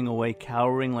I'm running away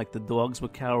cowering like the dogs were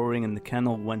cowering in the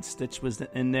kennel when Stitch was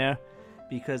in there,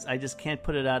 because I just can't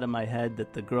put it out of my head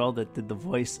that the girl that did the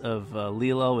voice of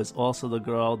Lilo is also the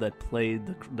girl that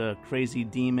played the crazy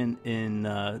demon in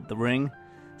The Ring.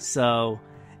 So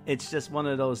it's just one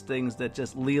of those things that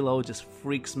just Lilo just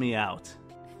freaks me out.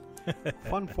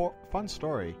 Fun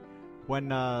story. When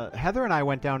Heather and I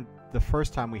went down the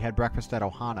first time we had breakfast at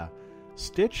Ohana,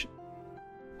 Stitch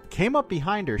came up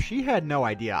behind her. She had no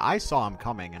idea. I saw him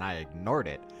coming and I ignored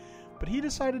it. But he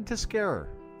decided to scare her.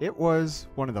 It was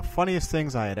one of the funniest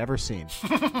things I had ever seen.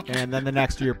 And then the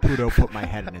next year, Pluto put my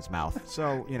head in his mouth.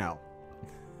 So, you know.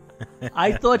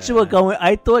 I thought you were going.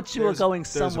 There's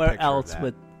Somewhere a picture else of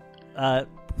with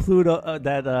Pluto.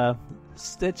 That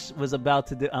Stitch was about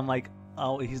to do. I'm like,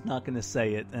 oh, he's not going to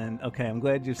say it. And okay, I'm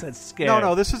glad you said scared.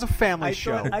 No, this is a family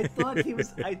show. I thought he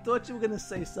was. I thought you were going to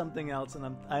say something else,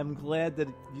 and I'm glad that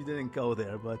you didn't go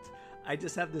there. But I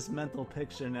just have this mental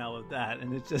picture now of that,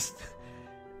 and it just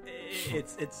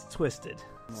it's twisted.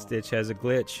 Stitch has a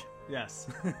glitch. Yes.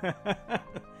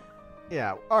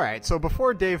 Yeah, all right. So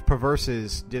before Dave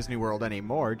perverses Disney World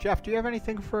anymore, Jeff, do you have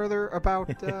anything further about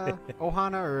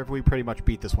Ohana, or have we pretty much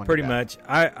beat this one? Pretty much.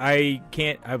 I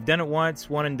can't. I've done it once,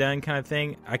 one and done kind of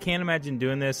thing. I can't imagine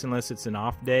doing this unless it's an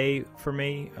off day for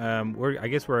me. I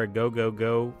guess we're a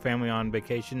go family on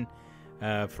vacation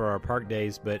for our park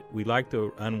days, but we like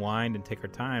to unwind and take our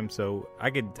time. So I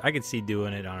could see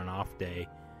doing it on an off day,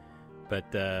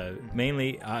 but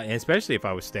mainly, especially if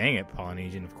I was staying at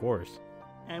Polynesian, of course.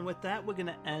 And with that, we're going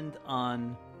to end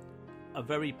on a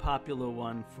very popular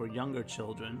one for younger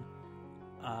children.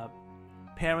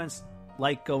 Parents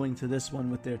like going to this one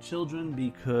with their children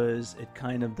because it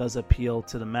kind of does appeal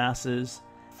to the masses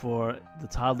for the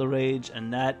toddler age,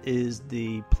 and that is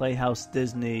the Playhouse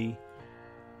Disney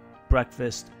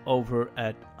breakfast over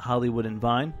at Hollywood and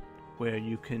Vine, where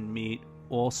you can meet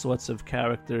all sorts of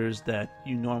characters that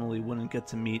you normally wouldn't get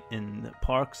to meet in the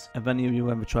parks. Have any of you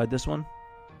ever tried this one?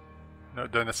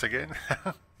 Not doing this again.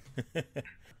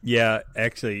 Yeah,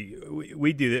 actually,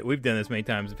 we do that. We've done this many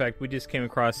times. In fact, we just came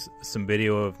across some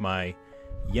video of my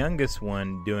youngest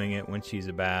one doing it when she's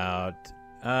about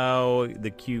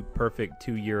the cute, perfect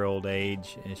 2-year-old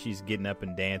age, and she's getting up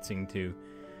and dancing to,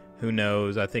 who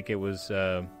knows? I think it was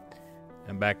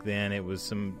back then. It was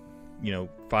some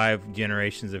 5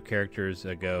 generations of characters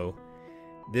ago.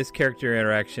 This character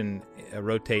interaction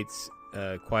rotates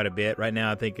quite a bit. Right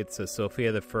now, I think it's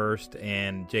Sophia the First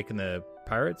and Jake and the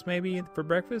Pirates, maybe, for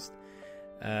breakfast.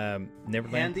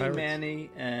 Neverland Handy Pirates. Manny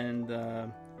and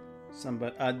Doc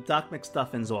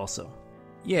McStuffins also.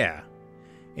 Yeah,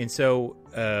 and so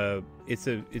it's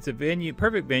a venue,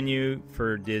 perfect venue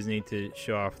for Disney to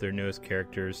show off their newest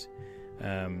characters,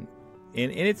 and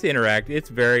it's interactive. It's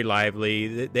very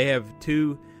lively. They have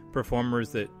 2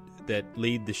 performers that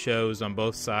lead the shows on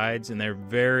both sides, and they're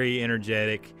very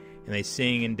energetic. And they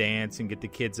sing and dance and get the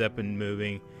kids up and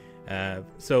moving.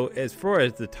 So as far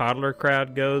as the toddler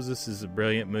crowd goes, this is a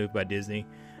brilliant move by Disney.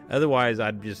 Otherwise,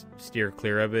 I'd just steer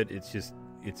clear of it.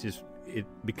 It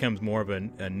becomes more of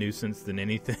a nuisance than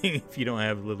anything if you don't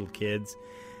have little kids.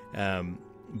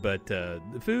 But the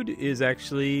food is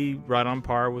actually right on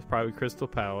par with probably Crystal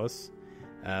Palace.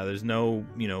 There's no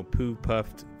poo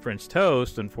puffed French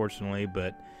toast, unfortunately,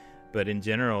 but in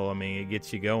general, I mean, it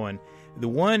gets you going. The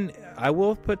one, I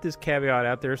will put this caveat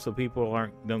out there so people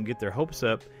don't get their hopes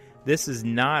up. This is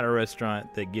not a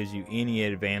restaurant that gives you any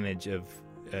advantage of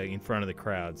in front of the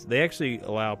crowds. They actually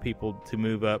allow people to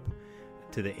move up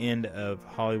to the end of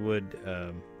Hollywood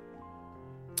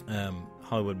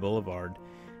Boulevard.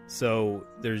 So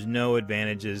there's no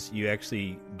advantages. You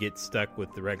actually get stuck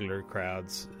with the regular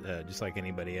crowds just like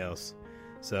anybody else.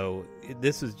 So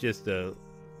this is just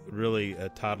really a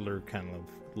toddler kind of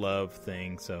love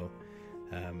thing. So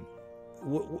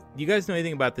do you guys know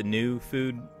anything about the new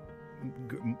food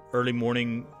early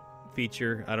morning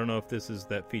feature? I don't know if this is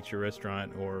that feature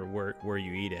restaurant or where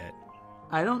you eat at.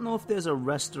 I don't know if there's a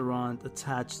restaurant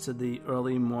attached to the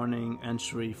early morning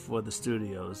entry for the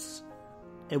studios.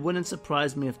 It wouldn't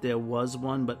surprise me if there was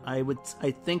one, but I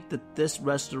think that this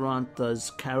restaurant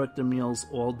does character meals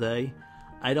all day.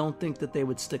 I don't think that they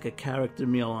would stick a character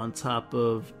meal on top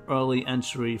of early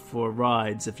entry for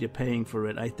rides if you're paying for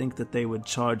it. I think that they would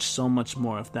charge so much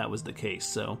more if that was the case.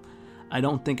 So I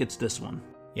don't think it's this one.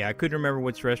 Yeah, I couldn't remember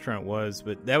which restaurant it was,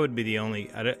 but that would be the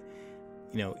only...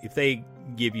 if they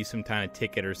give you some kind of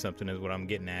ticket or something is what I'm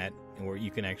getting at, and where you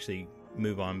can actually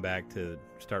move on back to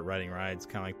start riding rides,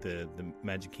 kind of like the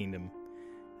Magic Kingdom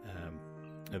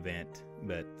event.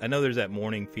 But I know there's that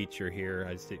morning feature here.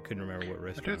 I just couldn't remember what I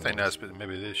restaurant. do think that's what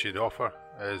maybe they should offer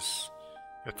is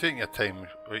you're taking your time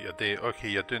with your day. Okay,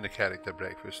 you're doing the character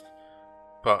breakfast,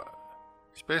 but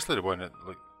especially the one at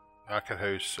like Acker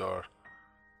House or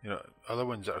other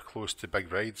ones that are close to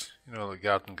big rides, like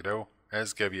Garden Grill,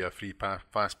 is give you a free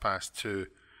fast pass to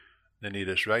the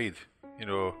nearest ride.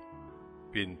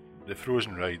 Being the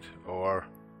Frozen ride or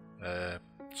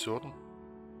Soarin'.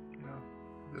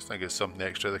 I just think it's something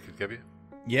extra they could give you.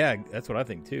 Yeah, that's what I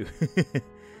think too.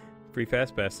 Free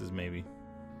fast passes, maybe.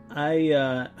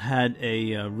 I had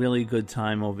a really good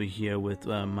time over here with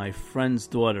my friend's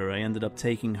daughter. I ended up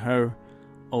taking her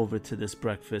over to this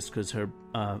breakfast because her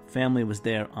family was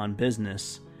there on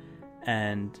business.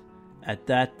 And at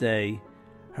that day,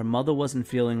 her mother wasn't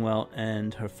feeling well,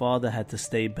 and her father had to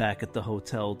stay back at the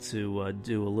hotel to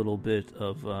do a little bit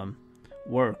of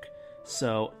work.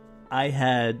 So I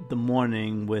had the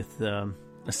morning with a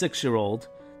 6-year-old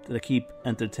to keep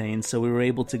entertained, so we were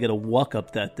able to get a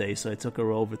walk-up that day, so I took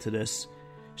her over to this.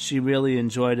 She really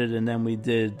enjoyed it, and then we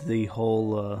did the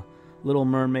whole Little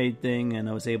Mermaid thing, and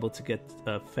I was able to get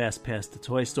a fast pass to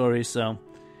Toy Story, so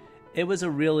it was a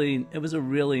really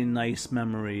nice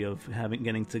memory of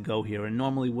getting to go here. And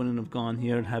normally wouldn't have gone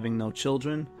here having no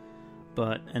children,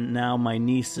 and now my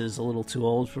niece is a little too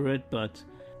old for it, but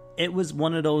it was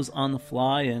one of those on the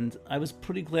fly, and I was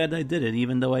pretty glad I did it,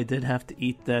 even though I did have to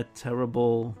eat that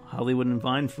terrible Hollywood and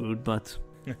Vine food, but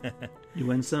you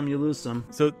win some, you lose some.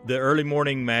 So the early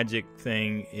morning magic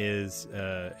thing is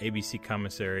ABC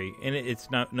Commissary, and it's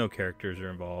no characters are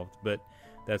involved, but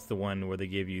that's the one where they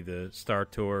give you the Star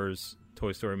Tours,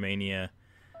 Toy Story Mania,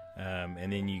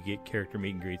 and then you get character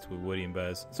meet and greets with Woody and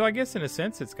Buzz. So I guess in a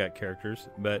sense it's got characters,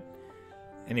 but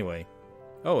anyway.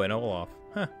 Oh, and Olaf.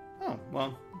 Huh. Oh,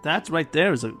 well, that's right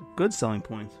there is a good selling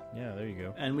point. Yeah, there you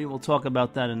go. And we will talk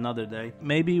about that another day.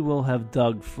 Maybe we'll have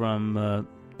Doug from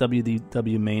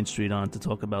WDW Main Street on to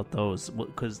talk about those,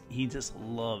 because he just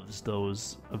loves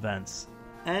those events.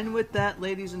 And with that,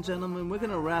 ladies and gentlemen, we're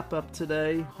going to wrap up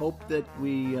today. Hope that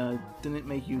we didn't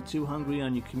make you too hungry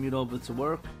on your commute over to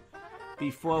work.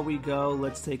 Before we go,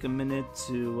 let's take a minute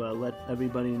to let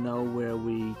everybody know where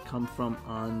we come from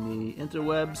on the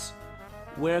interwebs.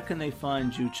 Where can they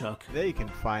find you, Chuck? They can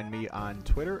find me on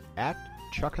Twitter at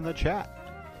ChuckInTheChat.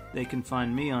 They can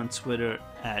find me on Twitter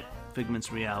at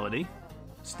Figments Reality.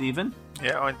 Steven?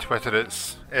 Yeah, on Twitter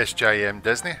it's SJM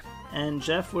Disney. And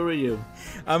Jeff, where are you?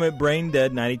 I'm at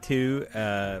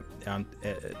BrainDead92 on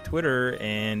Twitter,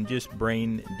 and just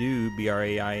BrainDew,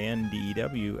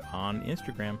 BrainDew, on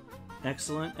Instagram.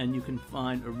 Excellent. And you can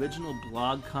find original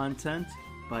blog content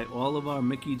by all of our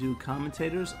Mickey Dude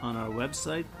commentators on our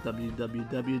website,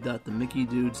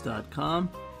 www.themickeydudes.com,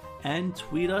 and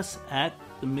tweet us at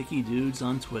the Mickey Dudes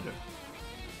on Twitter.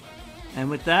 And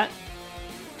with that,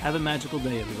 have a magical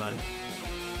day, everybody.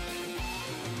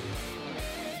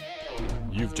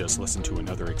 You've just listened to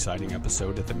another exciting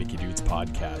episode of the Mickey Dudes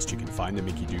Podcast. You can find the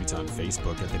Mickey Dudes on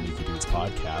Facebook at the Mickey Dudes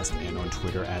Podcast and on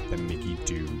Twitter at the Mickey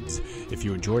Dudes. If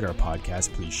you enjoyed our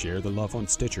podcast, please share the love on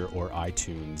Stitcher or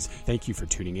iTunes. Thank you for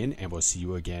tuning in, and we'll see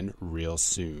you again real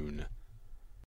soon.